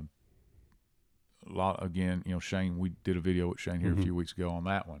 Again, you know, Shane, we did a video with Shane here a few weeks ago on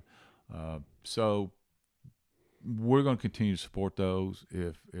that one. So we're going to continue to support those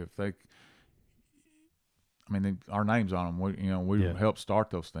if they. I mean, our name's on them. We help start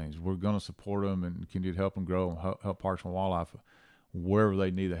those things. We're going to support them and continue to help them grow and help Parks and Wildlife wherever they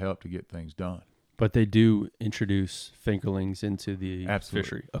need the help to get things done. But they do introduce fingerlings into the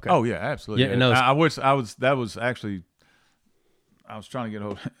fishery. Okay. Oh yeah, absolutely. Yeah, no, I was trying to get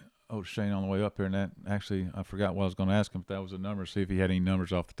hold of Shane on the way up here, and that actually I forgot what I was going to ask him if that was a number. See if he had any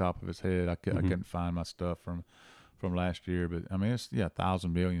numbers off the top of his head. I couldn't find my stuff from last year, but I mean it's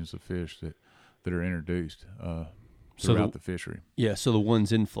thousands, millions of fish that are introduced throughout the fishery. Yeah, so the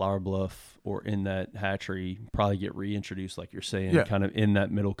ones in Flower Bluff or in that hatchery probably get reintroduced, like you're saying, kind of in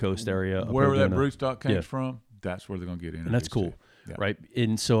that Middle Coast area. Wherever that broodstock came from, that's where they're going to get introduced. And that's cool, right?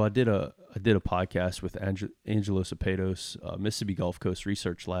 And so I did a podcast with Angelo Cepedos, Mississippi Gulf Coast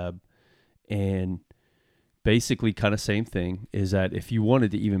Research Lab, and basically kind of same thing is that if you wanted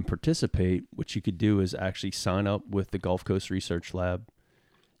to even participate, what you could do is actually sign up with the Gulf Coast Research Lab.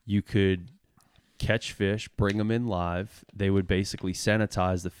 You could catch fish, bring them in live. They would basically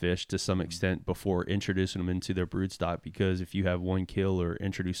sanitize the fish to some extent before introducing them into their broodstock, because if you have one kill or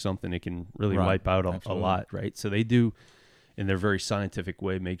introduce something, it can really wipe out a lot, right? So they do, in their very scientific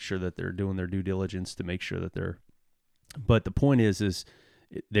way, make sure that they're doing their due diligence to make sure that they're. But the point is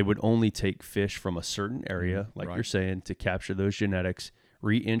they would only take fish from a certain area, like you're saying, to capture those genetics,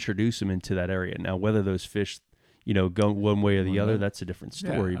 reintroduce them into that area. Now, whether those fish, go one way or the other, that's a different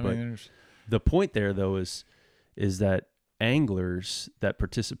story. But the point there, though, is that anglers that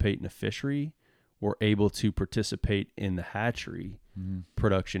participate in a fishery were able to participate in the hatchery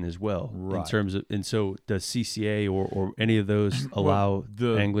production as well. In terms of, and so does CCA or any of those allow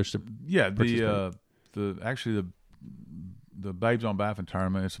anglers to participate? The Babes on Baffin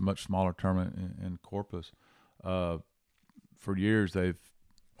tournament, it's a much smaller tournament in Corpus. For years, they've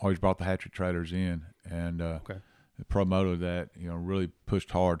always brought the hatchery traders in and promoted that. Really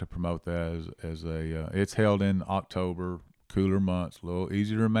pushed hard to promote that as a. It's held in October, cooler months, a little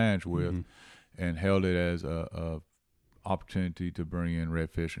easier to manage with, and held it as a opportunity to bring in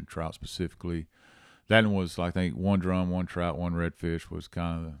redfish and trout specifically. That one was, I think, one drum, one trout, one redfish was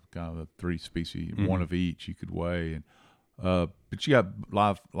kind of the three species, one of each you could weigh. And but you got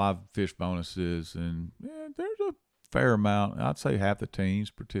live fish bonuses, and there's a fair amount. I'd say half the teams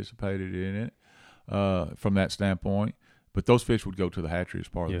participated in it from that standpoint. But those fish would go to the hatchery as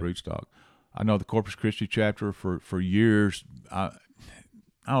part of the broodstock. I know the Corpus Christi chapter for years.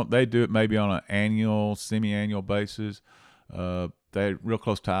 They do it maybe on an annual, semi-annual basis. They had real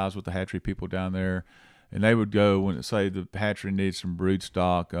close ties with the hatchery people down there, and they would go when say the hatchery needs some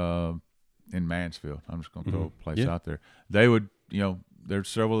broodstock in Mansfield. I'm just going to throw a place out there. They would, there's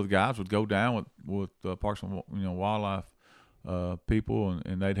several of the guys would go down with Parks and Wildlife people,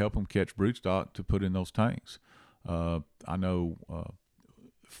 and they'd help them catch broodstock to put in those tanks. I know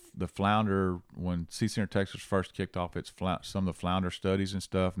the flounder, when CCA Texas first kicked off its some of the flounder studies and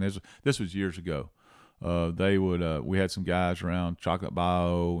stuff, and this was years ago. They would we had some guys around Chocolate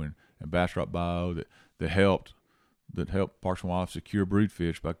Bio and Bastrop Bio that helped Parks and Wildlife secure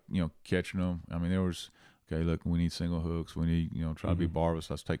broodfish by catching them. I mean, there was look, we need single hooks, we need try to be barbless,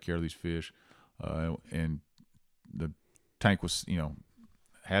 let's take care of these fish, and the tank was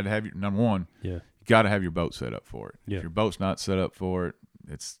had to have your number one. You got to have your boat set up for it. If your boat's not set up for it,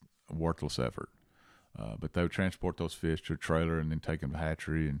 it's a worthless effort. But they would transport those fish to a trailer and then take them to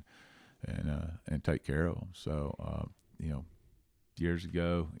hatchery and take care of them. So years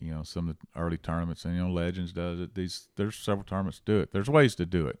ago, some of the early tournaments, and Legends does it. There's several tournaments that do it. There's ways to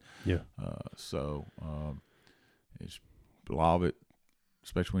do it. So it's a lot of it,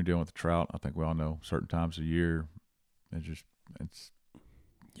 especially when you're dealing with the trout. I think we all know certain times of year, there's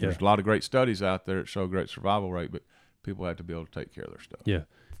a lot of great studies out there that show great survival rate, but people have to be able to take care of their stuff.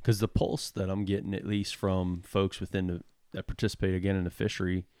 Because the pulse that I'm getting, at least from folks that participate again in the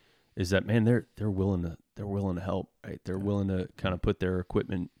fishery, is that, man, they're willing to help, right? They're willing to kind of put their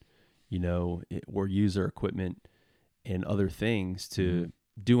equipment, or use their equipment and other things to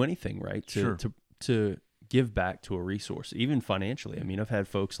do anything, right? To give back to a resource, even financially. I mean, I've had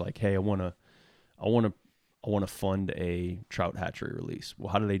folks like, hey, I want to fund a trout hatchery release.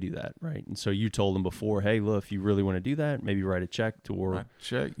 Well, how do they do that, right? And so you told them before, hey, look, if you really want to do that, maybe write a check to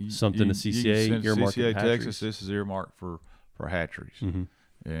something to CCA, earmarked CCA Hatcheries. Texas. This is earmarked for hatcheries,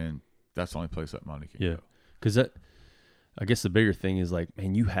 and that's the only place that money can go. Because I guess the bigger thing is like,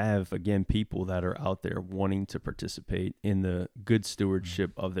 man, you have, again, people that are out there wanting to participate in the good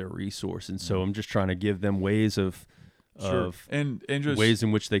stewardship of their resource. And so I'm just trying to give them ways of and just ways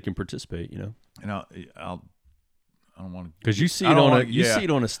in which they can participate, And I don't want to, because you see it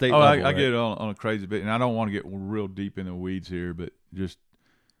on a state level. I get it on a crazy bit, and I don't want to get real deep in the weeds here, but just,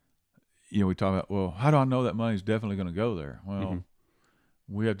 we talk about, well, how do I know that money's definitely going to go there? Well,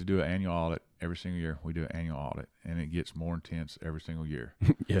 we have to do an annual audit every single year. We do an annual audit, and it gets more intense every single year.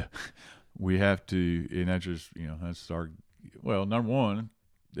 Yeah. We have to, and that's just, that's number one,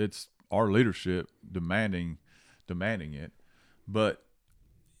 it's our leadership demanding it, but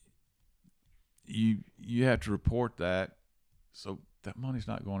you have to report that, so that money's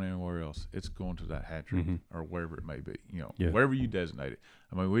not going anywhere else. It's going to that hatchery or wherever it may be, wherever you designate it.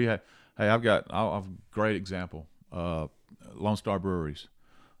 I mean, I've got a great example. Lone Star Breweries.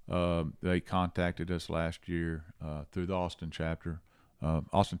 They contacted us last year through the Austin chapter.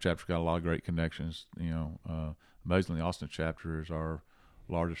 Austin chapter's got a lot of great connections. Amazingly, Austin chapter is our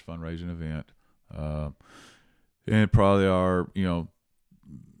largest fundraising event, and probably our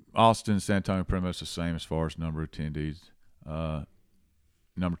Austin, San Antonio, pretty much the same as far as number of attendees.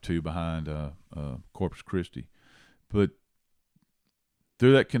 Number 2 behind Corpus Christi, but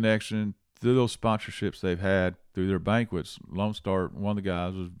through that connection, through those sponsorships they've had, through their banquets, Lone Star, one of the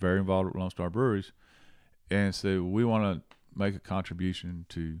guys was very involved with Lone Star Breweries, and said, we want to make a contribution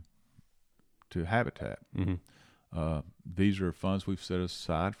to Habitat. These are funds we've set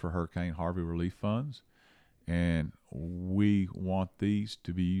aside for Hurricane Harvey relief funds, and we want these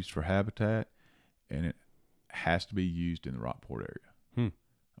to be used for Habitat, and it has to be used in the Rockport area.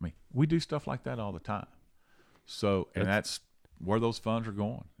 I mean, we do stuff like that all the time. So, and that's where those funds are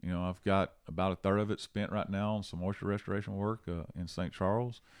going. I've got about a third of it spent right now on some moisture restoration work in St.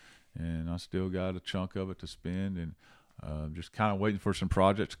 Charles, and I still got a chunk of it to spend, and just kind of waiting for some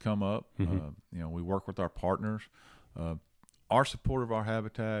projects to come up. We work with our partners. Our support of our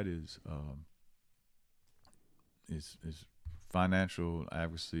habitat is financial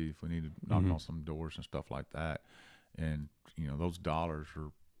advocacy. If we need to knock on some doors and stuff like that, and those dollars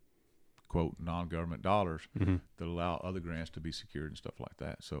are, quote, non-government dollars that allow other grants to be secured and stuff like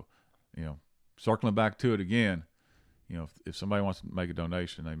that. So, circling back to it again, if somebody wants to make a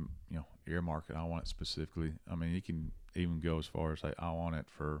donation, they earmark it. I want it specifically. I mean, you can even go as far as say, I want it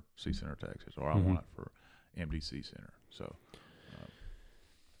for CCA Texas, or I want it for MDC Center. So,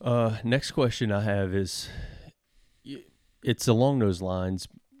 next question I have is, it's along those lines,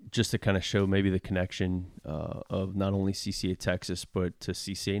 just to kind of show maybe the connection of not only CCA Texas, but to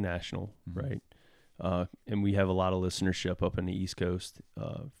CCA National, right? And we have a lot of listenership up in the East Coast,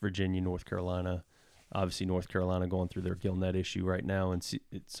 Virginia, North Carolina. Obviously, North Carolina going through their gillnet issue right now, and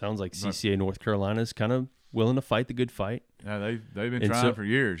it sounds like CCA North Carolina is kind of willing to fight the good fight. Yeah, they've been trying for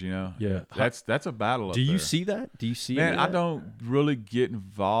years, Yeah, that's a battle. Do you see that? Do you see? Man, I don't really get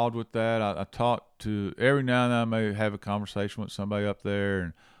involved with that. I talk to, every now and then I may have a conversation with somebody up there,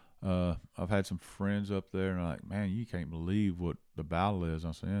 and I've had some friends up there, and I'm like, man, you can't believe what the battle is.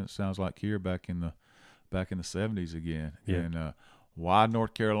 I'm saying, it sounds like here back in the 70s again. Yeah. And why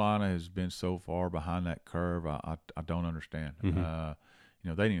North Carolina has been so far behind that curve, I don't understand. They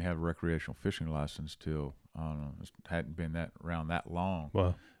didn't even have a recreational fishing license till, I don't know, it hadn't been around that long.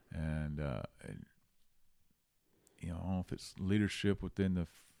 Wow. And I don't know if it's leadership within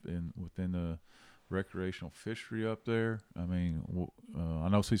the recreational fishery up there. I mean, I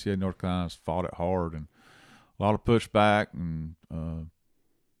know CCA North Carolina's fought it hard, and a lot of pushback, and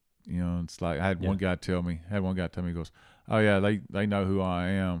it's like I had one guy tell me, he goes, oh yeah, they know who I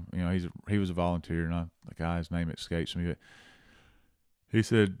am. He was a volunteer, and the guy's name escapes me, but he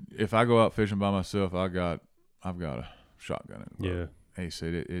said, if I go out fishing by myself, I've got a shotgun in the boat. Yeah. He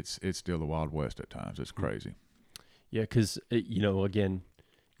said it's still the Wild West at times. It's crazy. Yeah, because again,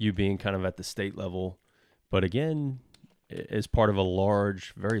 you being kind of at the state level, but again, as part of a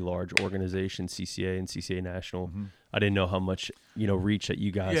very large organization, CCA and CCA National, I didn't know how much reach that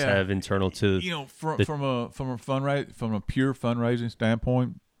you guys have internal to from a pure fundraising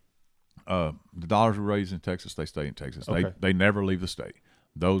standpoint. The dollars we raise in Texas, they stay in Texas. Okay. They never leave the state.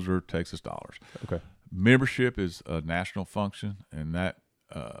 Those are Texas dollars. Okay. Membership is a national function, and that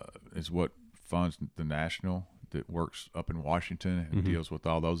is what funds the national that works up in Washington and deals with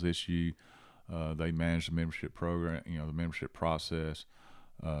all those issues. They manage the membership program, the membership process.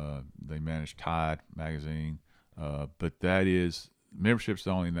 They manage Tide magazine, but membership's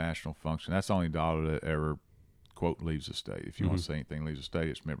the only national function. That's the only dollar that ever quote leaves the state. If you want to say anything leaves the state,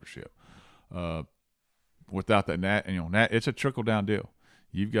 it's membership. Without that, it's a trickle down deal.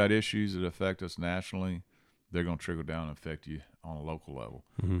 You've got issues that affect us nationally, they're going to trickle down and affect you on a local level,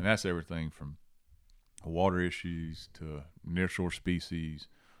 and that's everything from water issues to nearshore species,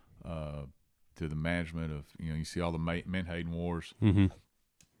 to the management of you see all the Menhaden wars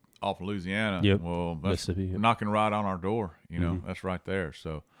off of Louisiana. Yep. Well, that's Mississippi, yep. knocking right on our door. That's right there.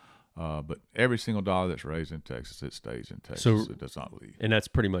 So, but every single dollar that's raised in Texas, it stays in Texas. So, it does not leave. And that's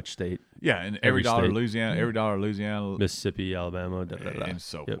pretty much state. Yeah, and every dollar state. Louisiana, every dollar Louisiana, Mississippi, Alabama, and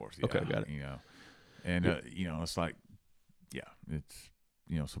so forth. Yeah, okay, got it. And it's like, it's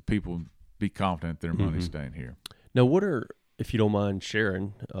so people be confident their money's staying here. Now, what are, if you don't mind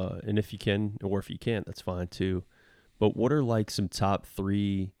sharing, and if you can, or if you can't, that's fine too. But what are like some top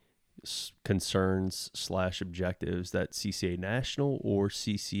 3 concerns / objectives that CCA National or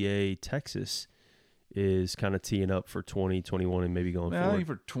CCA Texas is kind of teeing up for 2021 and maybe going forward? I think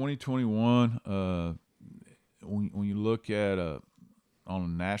for 2021, when you look at on a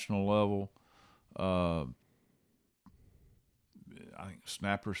national level, I think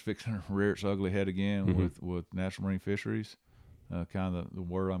snapper's fixing to rear its ugly head again with National Marine Fisheries. Kind of the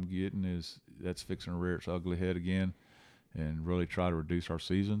word I'm getting is that's fixing to rear its ugly head again and really try to reduce our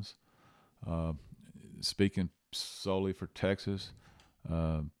seasons. Speaking solely for Texas,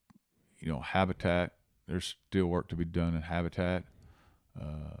 habitat, there's still work to be done in habitat.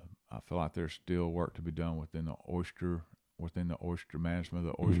 I feel like there's still work to be done within the oyster management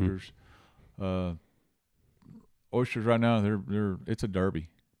of the oysters. Oysters right now, it's a derby.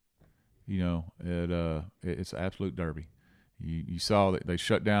 It's an absolute derby. You saw that they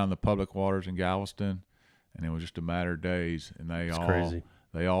shut down the public waters in Galveston, and it was just a matter of days, and crazy.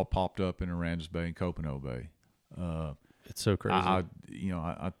 They all popped up in Aransas Bay and Copano Bay. It's so crazy.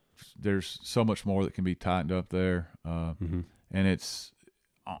 There's so much more that can be tightened up there, and it's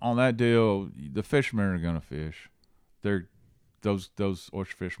on that deal. The fishermen are going to fish. Those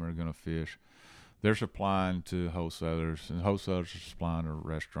oyster fishermen are going to fish. They're supplying to wholesalers, and wholesalers are supplying to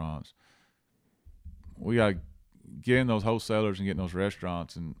restaurants. We got to get in those wholesalers and get in those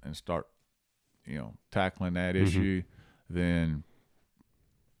restaurants and start, tackling that issue. Then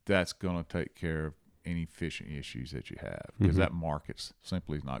that's going to take care of any fishing issues that you have, because that market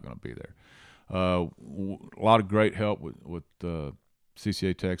simply is not going to be there. A lot of great help with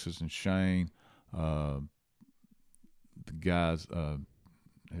CCA Texas and Shane, the guys,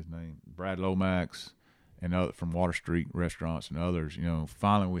 his name Brad Lomax, and other from Water Street Restaurants and others.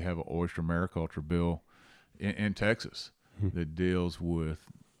 Finally we have an oyster mariculture bill in Texas that deals with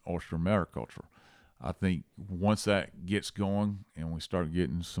oyster mariculture. I think once that gets going and we start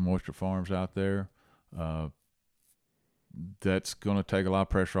getting some oyster farms out there, that's going to take a lot of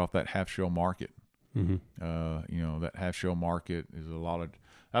pressure off that half-shell market. That half-shell market is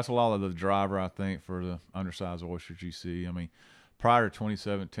that's a lot of the driver, I think, for the undersized oysters you see. I mean, prior to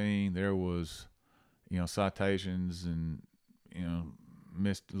 2017, there was, citations and,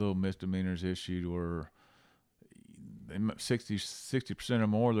 little misdemeanors issued where 60% or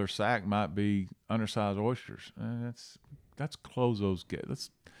more of their sack might be undersized oysters. Let's close those gaps. Let's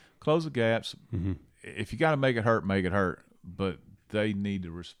close the gaps. If you got to make it hurt, but they need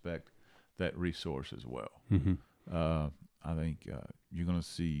to respect that resource as well. I think you're going to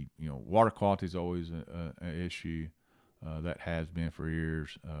see, water quality is always an issue. That has been for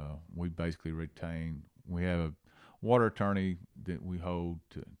years. We basically we have a water attorney that we hold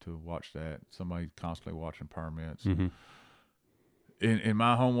to watch that. Somebody constantly watching permits. In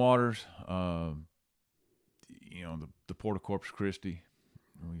my home waters, the Port of Corpus Christi,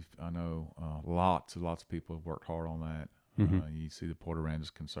 I know lots of people have worked hard on that. You see the Port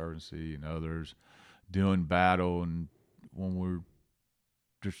Aransas Conservancy and others doing battle, and when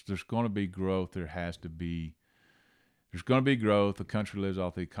there's going to be growth, there's going to be growth. The country lives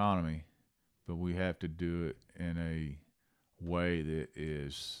off the economy, but we have to do it in a way that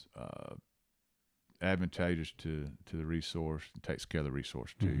is advantageous to the resource and takes care of the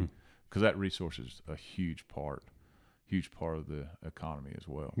resource too, because that resource is a huge part of the economy as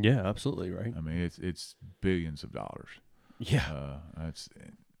well. Yeah, absolutely right. I mean, it's billions of dollars. Yeah,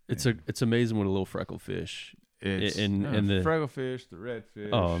 it's amazing what a little freckle fish. The freckle fish, the redfish.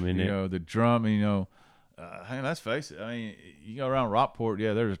 Oh, I mean, the drum. Hey, let's face it. I mean, you go around Rockport,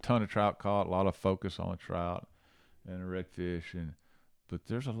 there's a ton of trout caught, a lot of focus on the trout and the redfish, but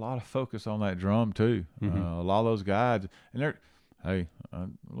there's a lot of focus on that drum too. A lot of those guides, and they're, hey, a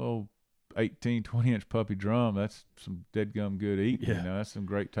little 18, 20-inch puppy drum, that's some dead gum good eating. Yeah. You know, that's some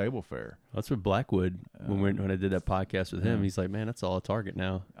great table fare. That's what Blackwood, when I did that podcast with him, he's like, man, that's all a target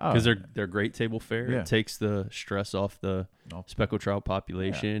now. Because they're great table fare. Yeah. It takes the stress off the speckled trout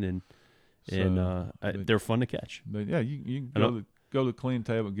population, and they're fun to catch. But yeah, you can go to Clean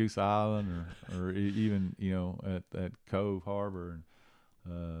Table at Goose Island or even, you know, at Cove Harbor,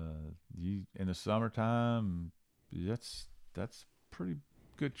 and you in the summertime, that's pretty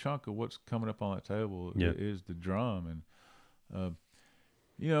good chunk of what's coming up on that table is the drum. And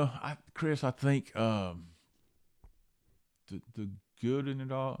you know, Chris, I think the good in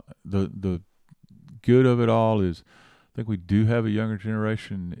it all, the good of it all is, I think we do have a younger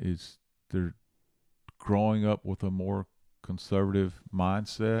generation. Is they're growing up with a more conservative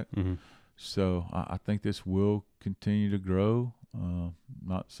mindset. So I think this will continue to grow.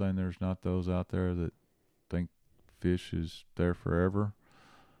 Not saying there's not those out there that think fish is there forever.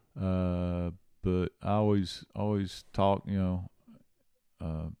 But I always talk, you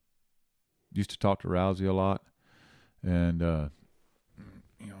know, used to talk to Rousey a lot, and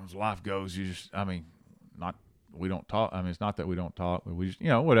you know, as life goes, we don't talk. I mean, it's not that we don't talk, but we just, you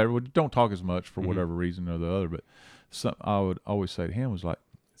know, whatever, we don't talk as much for whatever reason or the other. But something I would always say to him was like,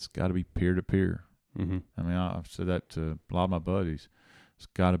 it's got to be peer to peer. I mean, I've said that to a lot of my buddies. It's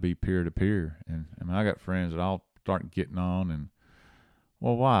got to be peer to peer. And I mean, I got friends that I'll start getting on and,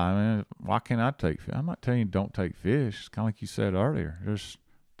 well, why? I mean, why can't I take fish? I'm not telling you don't take fish. It's kind of like you said earlier. Just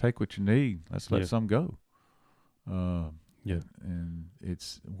take what you need. Let's let some go. And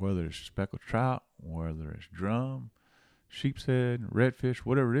it's whether it's speckled trout, whether it's drum, sheep's head, redfish,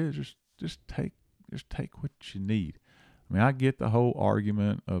 whatever it is, just take what you need. I mean, I get the whole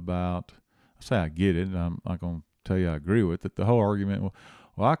argument about, I say I get it, and I'm not going to tell you I agree with it. The whole argument,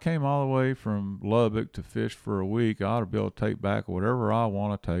 well, I came all the way from Lubbock to fish for a week. I ought to be able to take back whatever I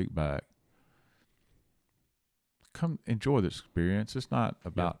want to take back. Come enjoy the experience. It's not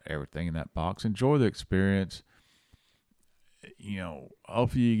about everything in that box. Enjoy the experience. You know,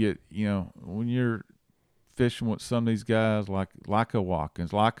 hopefully you get, you know, when you're fishing with some of these guys like a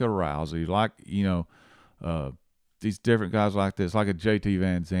Watkins, like a Rousey, like, you know, these different guys like this, like a JT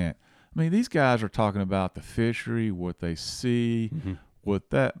Van Zandt. I mean, these guys are talking about the fishery, what they see, what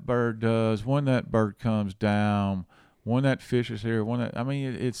that bird does, when that bird comes down, when that fish is here, I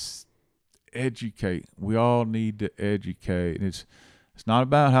mean, it's educate. We all need to educate. And it's not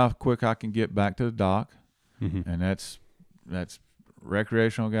about how quick I can get back to the dock. And that's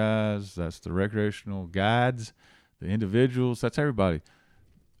recreational guys, that's the recreational guides, the individuals, that's everybody.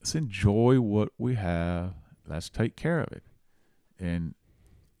 Let's enjoy what we have. Let's take care of it. And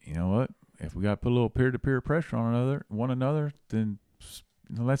you know what? If we got to put a little peer-to-peer pressure on one another, then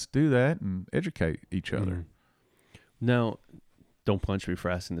let's do that and educate each other. Now, don't punch me for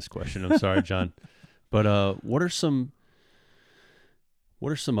asking this question. I'm sorry, John. But what are some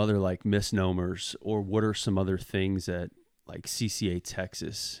other like misnomers, or what are some other things that like CCA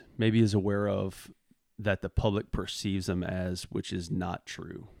Texas maybe is aware of that the public perceives them as, which is not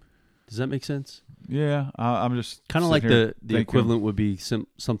true? Does that make sense? Yeah, I'm just kind of like the equivalent would be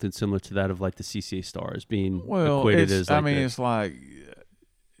something similar to that of like the CCA STAR as being equated as. Like it's like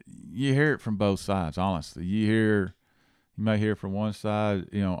you hear it from both sides. Honestly, you may hear from one side.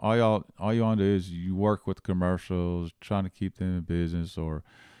 You know, all you want to do is you work with commercials, trying to keep them in business, or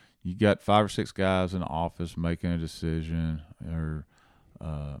you got 5 or 6 guys in the office making a decision, or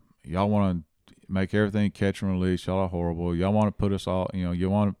y'all want to make everything catch and release. Y'all are horrible. Y'all want to put us all. You know, you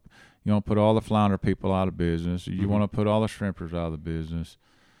want to put all the flounder people out of business. You want to put all the shrimpers out of the business.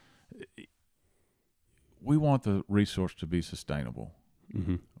 We want the resource to be sustainable.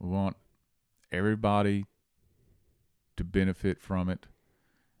 We want everybody to benefit from it,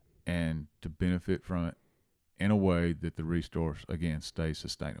 and to benefit from it in a way that the resource, again, stays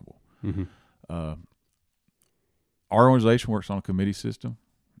sustainable. Our organization works on a committee system,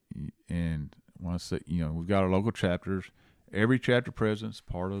 and when I say, you know, we've got our local chapters. Every chapter president's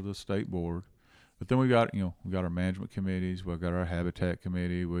part of the state board, but then we got our management committees. We've got our habitat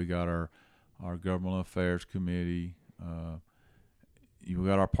committee. We got our governmental affairs committee. We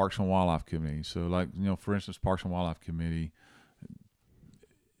got our Parks and Wildlife committee. So, like, you know, for instance, Parks and Wildlife committee,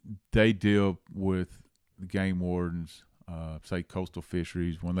 they deal with the game wardens, say coastal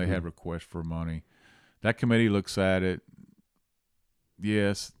fisheries, when they have requests for money. That committee looks at it.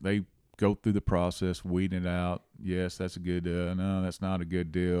 Yes, they go through the process, weeding it out. Yes, that's a good deal. No, that's not a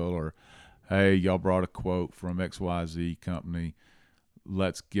good deal. Or, hey, y'all brought a quote from XYZ company.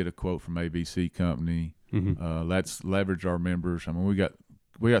 Let's get a quote from ABC company. Let's leverage our members. I mean, we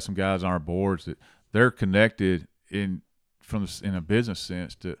got some guys on our boards that they're connected in a business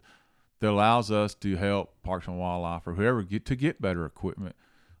sense that allows us to help Parks and Wildlife or whoever get better equipment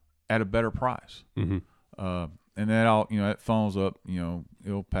at a better price. And that all, it funnels up,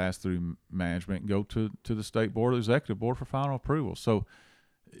 it'll pass through management and go to the state board, executive board for final approval. So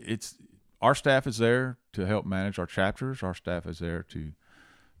our staff is there to help manage our chapters. Our staff is there to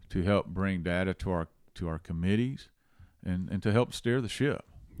help bring data to our committees and to help steer the ship.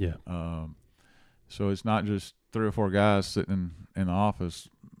 Yeah. So it's not just 3 or 4 guys sitting in the office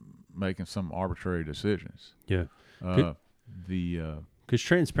making some arbitrary decisions. Yeah. Because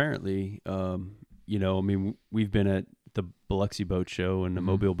transparently, we've been at the Biloxi Boat Show and the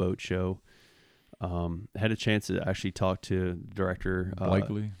Mobile Boat Show. Had a chance to actually talk to Director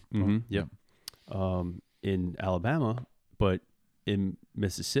Blakely. Yep. In Alabama, but in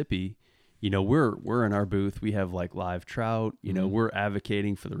Mississippi, we're in our booth. We have like live trout. We're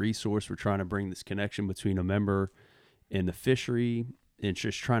advocating for the resource. We're trying to bring this connection between a member and the fishery, and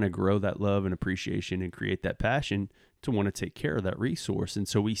just trying to grow that love and appreciation and create that passion to want to take care of that resource. And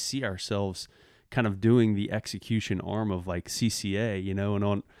so we see ourselves kind of doing the execution arm of like CCA,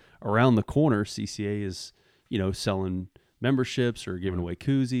 and around the corner, CCA is, selling memberships or giving away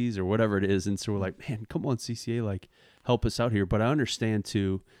koozies or whatever it is. And so we're like, man, come on, CCA, like help us out here. But I understand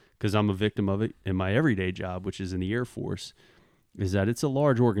too, because I'm a victim of it in my everyday job, which is in the Air Force, is that it's a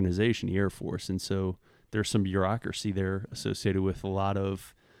large organization, the Air Force. And so there's some bureaucracy there associated with a lot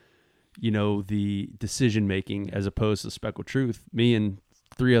of, the decision-making as opposed to Speckled Truth. Me and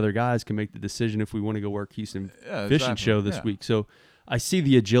 3 other guys can make the decision if we want to go work Houston Fishing Show this week. So I see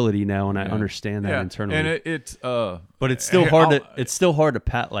the agility now, and I understand that internally. And but it's still hard it's still hard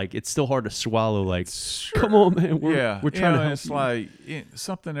to swallow. Like, come on, man, we're trying to help. It's like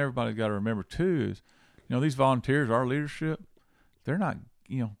something everybody's got to remember too is, these volunteers, our leadership, they're not,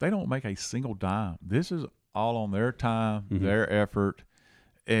 they don't make a single dime. This is all on their time, their effort,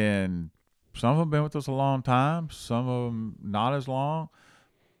 and some of them been with us a long time, some of them not as long,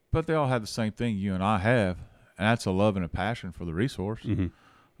 but they all have the same thing you and I have. And that's a love and a passion for the resource.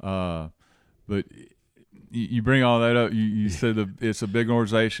 But you bring all that up. You said it's a big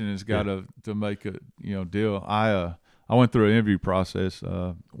organization. It's got to make a deal. I went through an interview process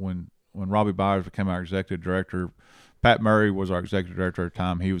when Robbie Byers became our executive director. Pat Murray was our executive director at the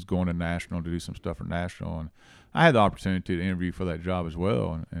time. He was going to national to do some stuff for national, and I had the opportunity to interview for that job as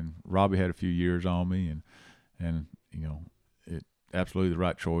well. And Robbie had a few years on me, and it absolutely the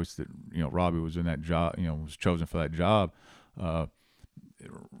right choice that Robbie was in that job, was chosen for that job.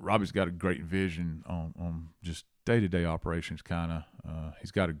 Robbie's got a great vision on just day-to-day operations, kind of.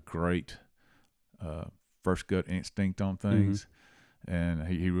 He's got a great first gut instinct on things, and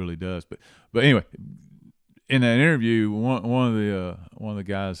he really does. But anyway, in that interview, one of the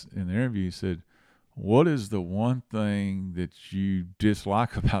guys in the interview said, "What is the one thing that you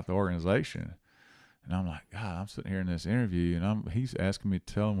dislike about the organization?" And I'm like, God, I'm sitting here in this interview, and he's asking me to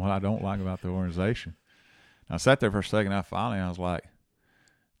tell him what I don't like about the organization. And I sat there for a second. I was like,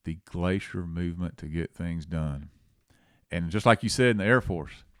 the glacier movement to get things done. And just like you said in the Air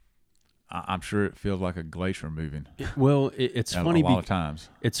Force, I'm sure it feels like a glacier moving. It's funny. A lot of times.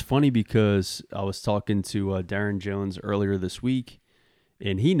 It's funny because I was talking to Darren Jones earlier this week,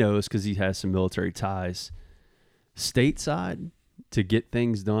 and he knows because he has some military ties. Stateside, to get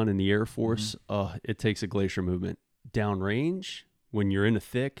things done in the Air Force, it takes a glacier movement. Downrange, when you're in the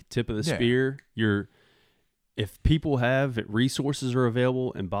thick, tip of the spear, if people have resources are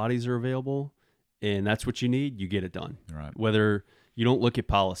available and bodies are available, and that's what you need, you get it done. Right. Whether you don't look at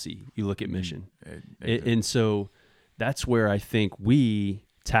policy, you look at mission. And so that's where I think we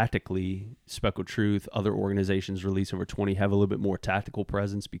tactically, Speckled Truth, other organizations release over 20 have a little bit more tactical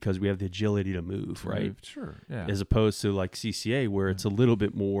presence because we have the agility to move, right? Sure, yeah. As opposed to like CCA, where it's a little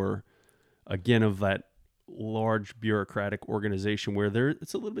bit more, again, of that large bureaucratic organization where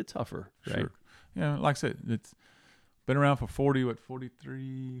it's a little bit tougher, right? Sure. Yeah, like I said, it's been around for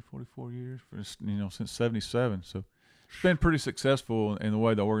 43, 44 years, since 77. So it's been pretty successful in the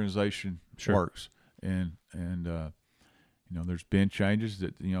way the organization works. And there's been changes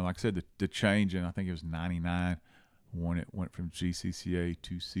that, like I said, the change in, I think it was 99 when it went from GCCA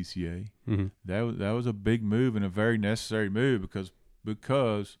to CCA. That was a big move and a very necessary move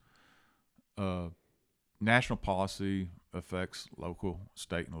because national policy affects local,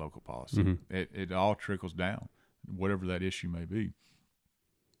 state, and local policy. It all trickles down, whatever that issue may be.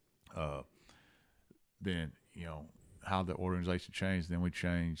 Then, how the organization changed. Then we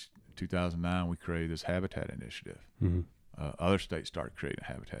changed. 2009, we created this habitat initiative. Other states started creating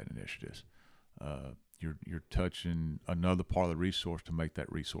habitat initiatives. you're touching another part of the resource to make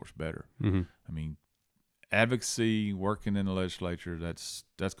that resource better. Mm-hmm. I mean, advocacy, working in the legislature, that's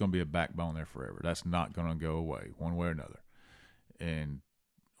going to be a backbone there forever. That's not going to go away one way or another. And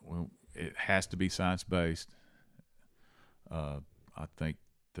it has to be science-based. I think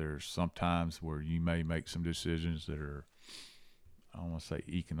there's sometimes where you may make some decisions that are, I don't want to say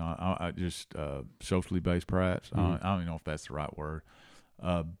economic, just socially based perhaps. Mm-hmm. I don't even know if that's the right word.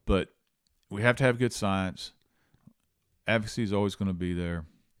 But we have to have good science. Advocacy is always going to be there.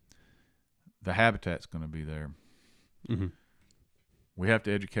 The habitat's going to be there. Mm-hmm. We have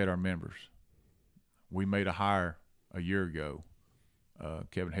to educate our members. We made a hire a year ago.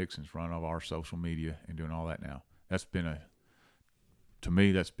 Kevin Hickson's running all our social media and doing all that now. That's been to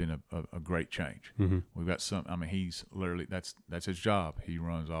me, that's been a great change. Mm-hmm. We've got he's literally, that's his job. He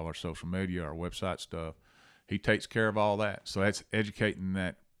runs all our social media, our website stuff. He takes care of all that. So that's educating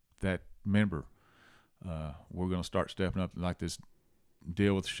that member. We're going to start stepping up like this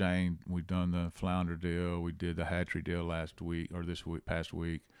deal with Shane. We've done the flounder deal. We did the hatchery deal past week.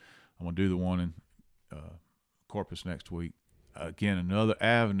 I'm going to do the one in Corpus next week. Again, another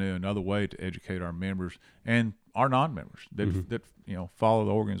avenue, another way to educate our members and our non-members that follow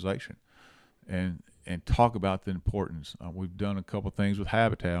the organization and talk about the importance. We've done a couple things with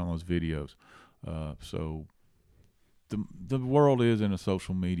habitat on those videos. So the world is in a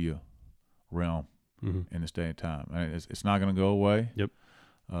social media realm in this day and time. I mean, it's not going to go away. Yep.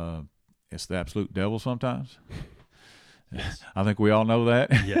 It's the absolute devil sometimes. Yes. I think we all know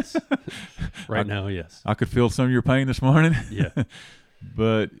that. Yes. Right now, yes. I could feel some of your pain this morning. Yeah.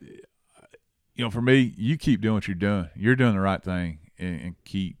 But, for me, you keep doing what you're doing. You're doing the right thing and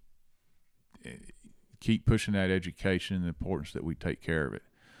keep pushing that education and the importance that we take care of it.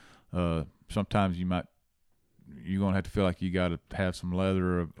 Sometimes you're going to have to feel like you got to have some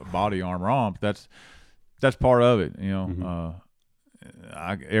leather or body armor on, but that's part of it. Every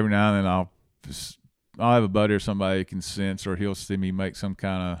now and then I'll have a buddy or somebody that can sense, or he'll see me make some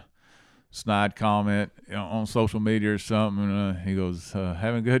kind of snide comment on social media or something, and he goes,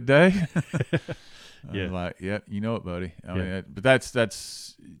 "Having a good day?" Yeah. I'm like, "Yep, you know it, buddy." I mean, but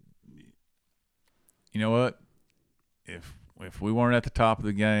that's you know what? If we weren't at the top of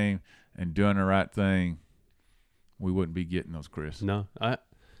the game and doing the right thing, we wouldn't be getting those crisps. No, I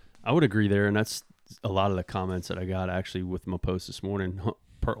would agree there, and that's a lot of the comments that I got actually with my post this morning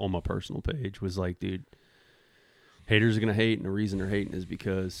on my personal page was like, dude, haters are going to hate, and the reason they're hating is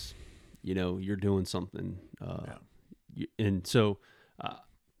because, you're doing something. And so,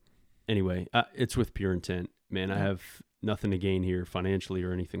 anyway, it's with pure intent, man. Yeah. I have nothing to gain here financially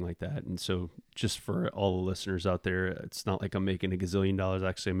or anything like that. And so just for all the listeners out there, it's not like I'm making $1 gazillion.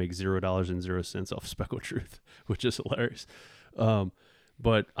 Actually, I make $0.00 off Speckled Truth, which is hilarious.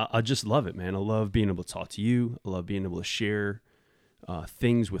 But I just love it, man. I love being able to talk to you. I love being able to share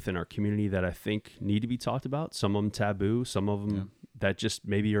things within our community that I think need to be talked about. Some of them taboo, some of them that just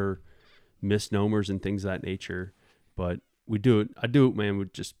maybe are misnomers and things of that nature. But we do it. I do it, man,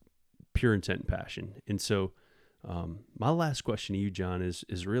 with just pure intent and passion. And so my last question to you, John,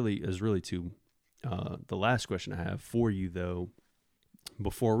 is really to the last question I have for you, though,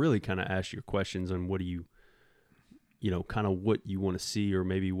 before I really kind of ask your questions on what do you kind of what you want to see, or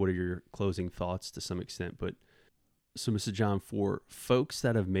maybe what are your closing thoughts to some extent. But so, Mr. John, for folks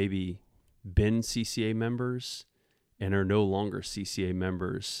that have maybe been CCA members and are no longer CCA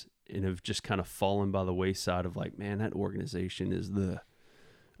members and have just kind of fallen by the wayside of like, man, that organization is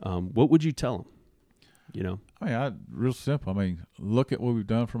what would you tell them? Real simple. Look at what we've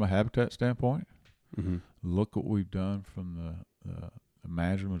done from a habitat standpoint. Mm-hmm. Look what we've done from the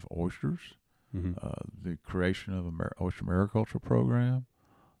management of oysters, the creation of an oyster mariculture program.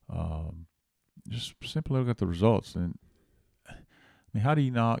 Just simply look at the results. And how do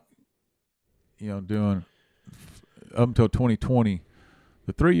you not, doing up until 2020,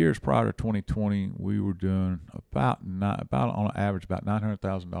 the 3 years prior to 2020, we were doing about on average about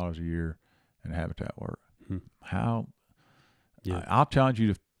 $900,000 a year in habitat work. Mm-hmm. How? Yeah. I'll challenge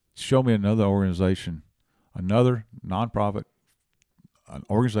you to show me another organization, another nonprofit, an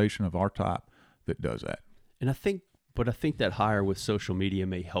organization of our type that does that. And I think that hire with social media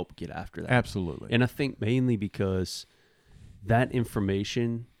may help get after that. Absolutely. And I think mainly because that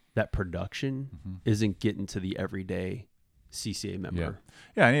information, that production isn't getting to the everyday CCA member.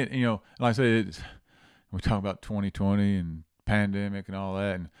 Yeah. And like I said, we talk about 2020 and pandemic and all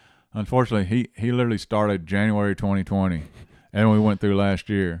that. And unfortunately, he literally started January 2020 and we went through last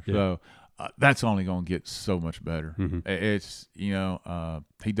year. Yeah. So that's only going to get so much better. Mm-hmm. It's,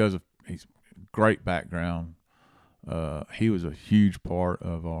 he's great background. he was a huge part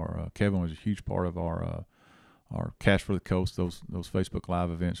of our Kevin was a huge part of our Cash for the Coast, those Facebook Live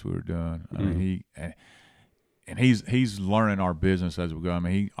events we were doing. I mean, he's learning our business as we go. I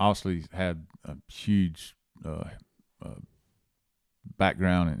mean, he obviously had a huge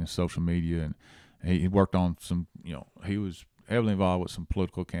background in social media, and he worked on some, he was heavily involved with some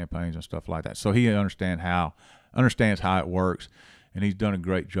political campaigns and stuff like that. So he understands how it works, and he's done a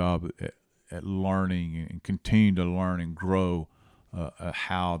great job at learning and continue to learn and grow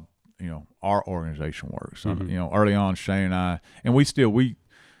how our organization works. Early on, Shane and I, and we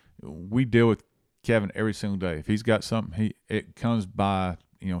deal with Kevin every single day. If he's got something, it comes by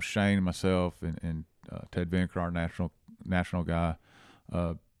Shane and myself and Ted Vinker, our national guy,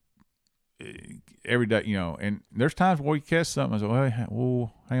 every day. And there's times where you catch something. I say,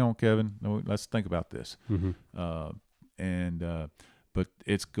 well, hang on, Kevin, let's think about this. But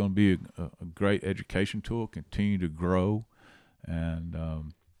it's going to be a great education tool, continue to grow, and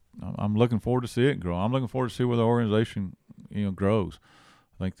I'm looking forward to see it grow. I'm looking forward to see where the organization grows.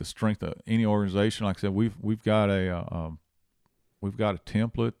 I think the strength of any organization, like I said, we've got a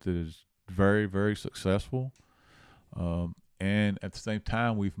template that is very, very successful, and at the same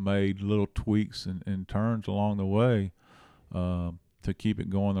time we've made little tweaks and turns along the way to keep it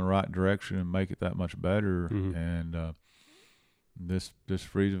going the right direction and make it that much better. And this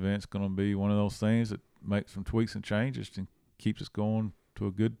freeze event's going to be one of those things that makes some tweaks and changes and keeps us going to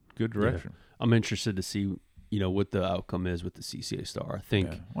a good direction. Yeah. I'm interested to see what the outcome is with the CCA STAR. I think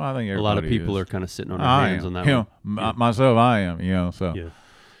I think a lot of people are kind of sitting on their hands on that one. Myself, I am. So yeah.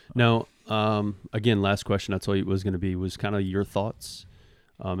 Now, again, last question I told you it was going to be was kind of your thoughts,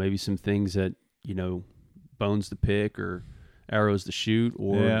 maybe some things that bones to pick or arrows to shoot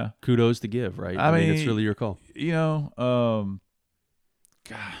or kudos to give. Right? I mean, it's really your call.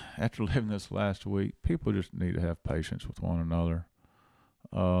 God, after living this last week, people just need to have patience with one another.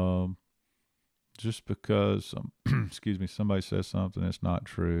 Just because, somebody says something that's not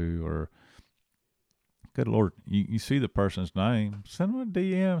true, or good Lord, you see the person's name, send them a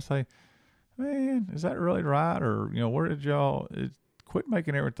DM, say, man, is that really right? Or, where did y'all, quit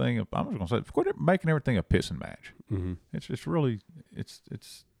making everything, I'm just going to say, quit making everything a pissing match. It's really,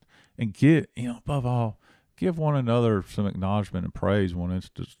 and above all, give one another some acknowledgement and praise when it's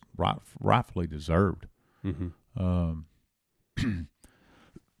just rightfully deserved.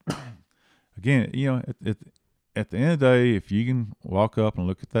 Again, at the end of the day, if you can walk up and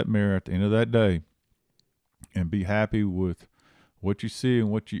look at that mirror at the end of that day and be happy with what you see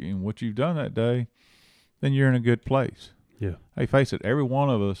and what you've done that day, then you're in a good place. Yeah. Hey, face it, every one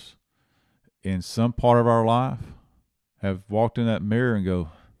of us in some part of our life have walked in that mirror and go,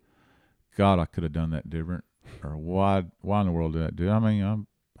 God, I could have done that different. Or why in the world did that do? I mean,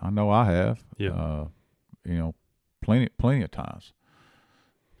 I know I have. Yeah. Plenty of times.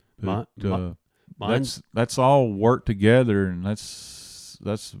 But, that's all work together, and let's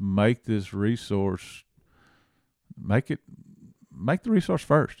make this resource. Make the resource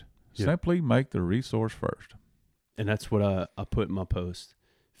first. Yeah. Simply make the resource first. And that's what I put in my post.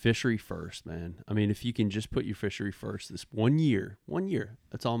 Fishery first, man. I mean, if you can just put your fishery first this 1 year,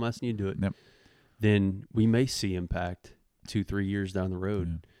 that's all I'm asking you to do it. Yep. Then we may see impact 2-3 years down the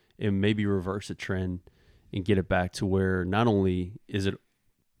road and maybe reverse a trend and get it back to where not only is it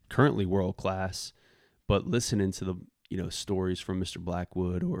currently world class, but listening to the stories from Mr.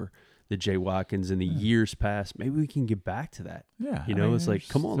 Blackwood or the Jay Watkins in the years past, maybe we can get back to that. Yeah. It's like,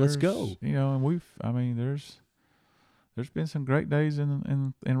 come on, let's go. And there's been some great days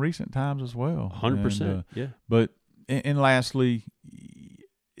in recent times as well. 100%. Yeah. But and lastly,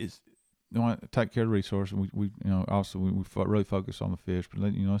 want to take care of the resource, and we also we really focus on the fish, but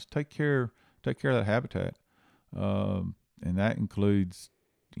let's take care of that habitat, and that includes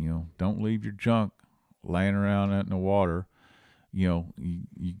don't leave your junk laying around out in the water. You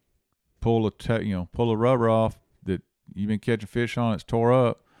pull the rubber off that you've been catching fish on, it's tore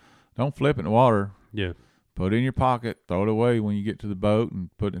up. Don't flip it in the water. Yeah. Put it in your pocket, throw it away when you get to the boat, and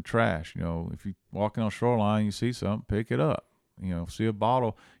put it in the trash. If you're walking on the shoreline, you see something, pick it up. See a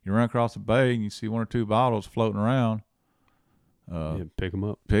bottle, you run across the bay and you see 1 or 2 bottles floating around. Pick them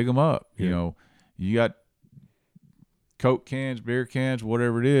up. Yeah. You got Coke cans, beer cans,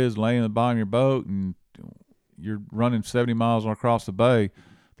 whatever it is, laying in the bottom of your boat, and you're running 70 miles across the bay.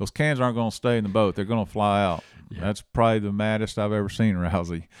 Those cans aren't going to stay in the boat. They're going to fly out. Yeah. That's probably the maddest I've ever seen,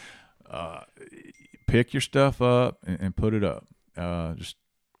 Rousey. Pick your stuff up and put it up. Just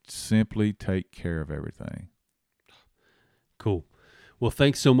simply take care of everything. Cool. Well,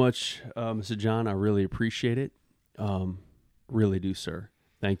 thanks so much, Mr. John. I really appreciate it. Really do, sir.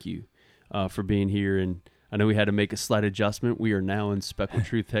 Thank you for being here. And I know we had to make a slight adjustment. We are now in Speckled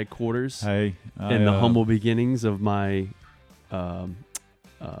Truth headquarters. Hey, in the humble beginnings of my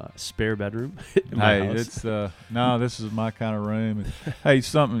spare bedroom. In my house. It's no, this is my kind of room. Hey,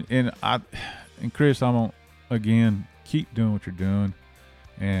 something, and Chris, I'm gonna again keep doing what you're doing,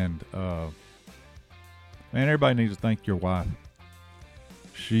 and man, everybody needs to thank your wife.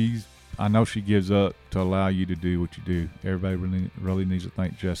 I know she gives up to allow you to do what you do. Everybody really needs to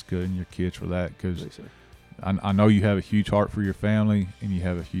thank Jessica and your kids for that, because I know you have a huge heart for your family and you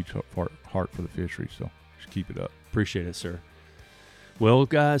have a huge heart for the fishery. So just keep it up. Appreciate it, sir. Well,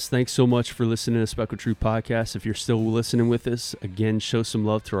 guys, thanks so much for listening to Speckled Truth Podcast. If you're still listening with us, again, show some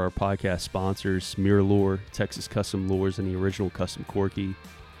love to our podcast sponsors, Mirror Lure, Texas Custom Lures, and the Original Custom Corky,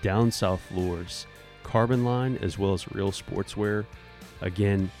 Down South Lures, Carbon Line, as well as Real Sportswear.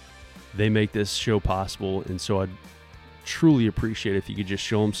 Again, they make this show possible, and so I'd truly appreciate it if you could just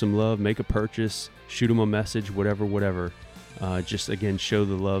show them some love, make a purchase, shoot them a message, whatever. Just, again, show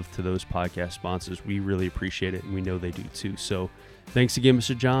the love to those podcast sponsors. We really appreciate it, and we know they do too. So thanks again,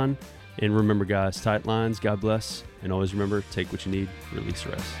 Mr. John. And remember, guys, tight lines, God bless. And always remember, take what you need, release the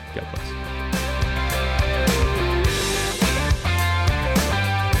rest. God bless.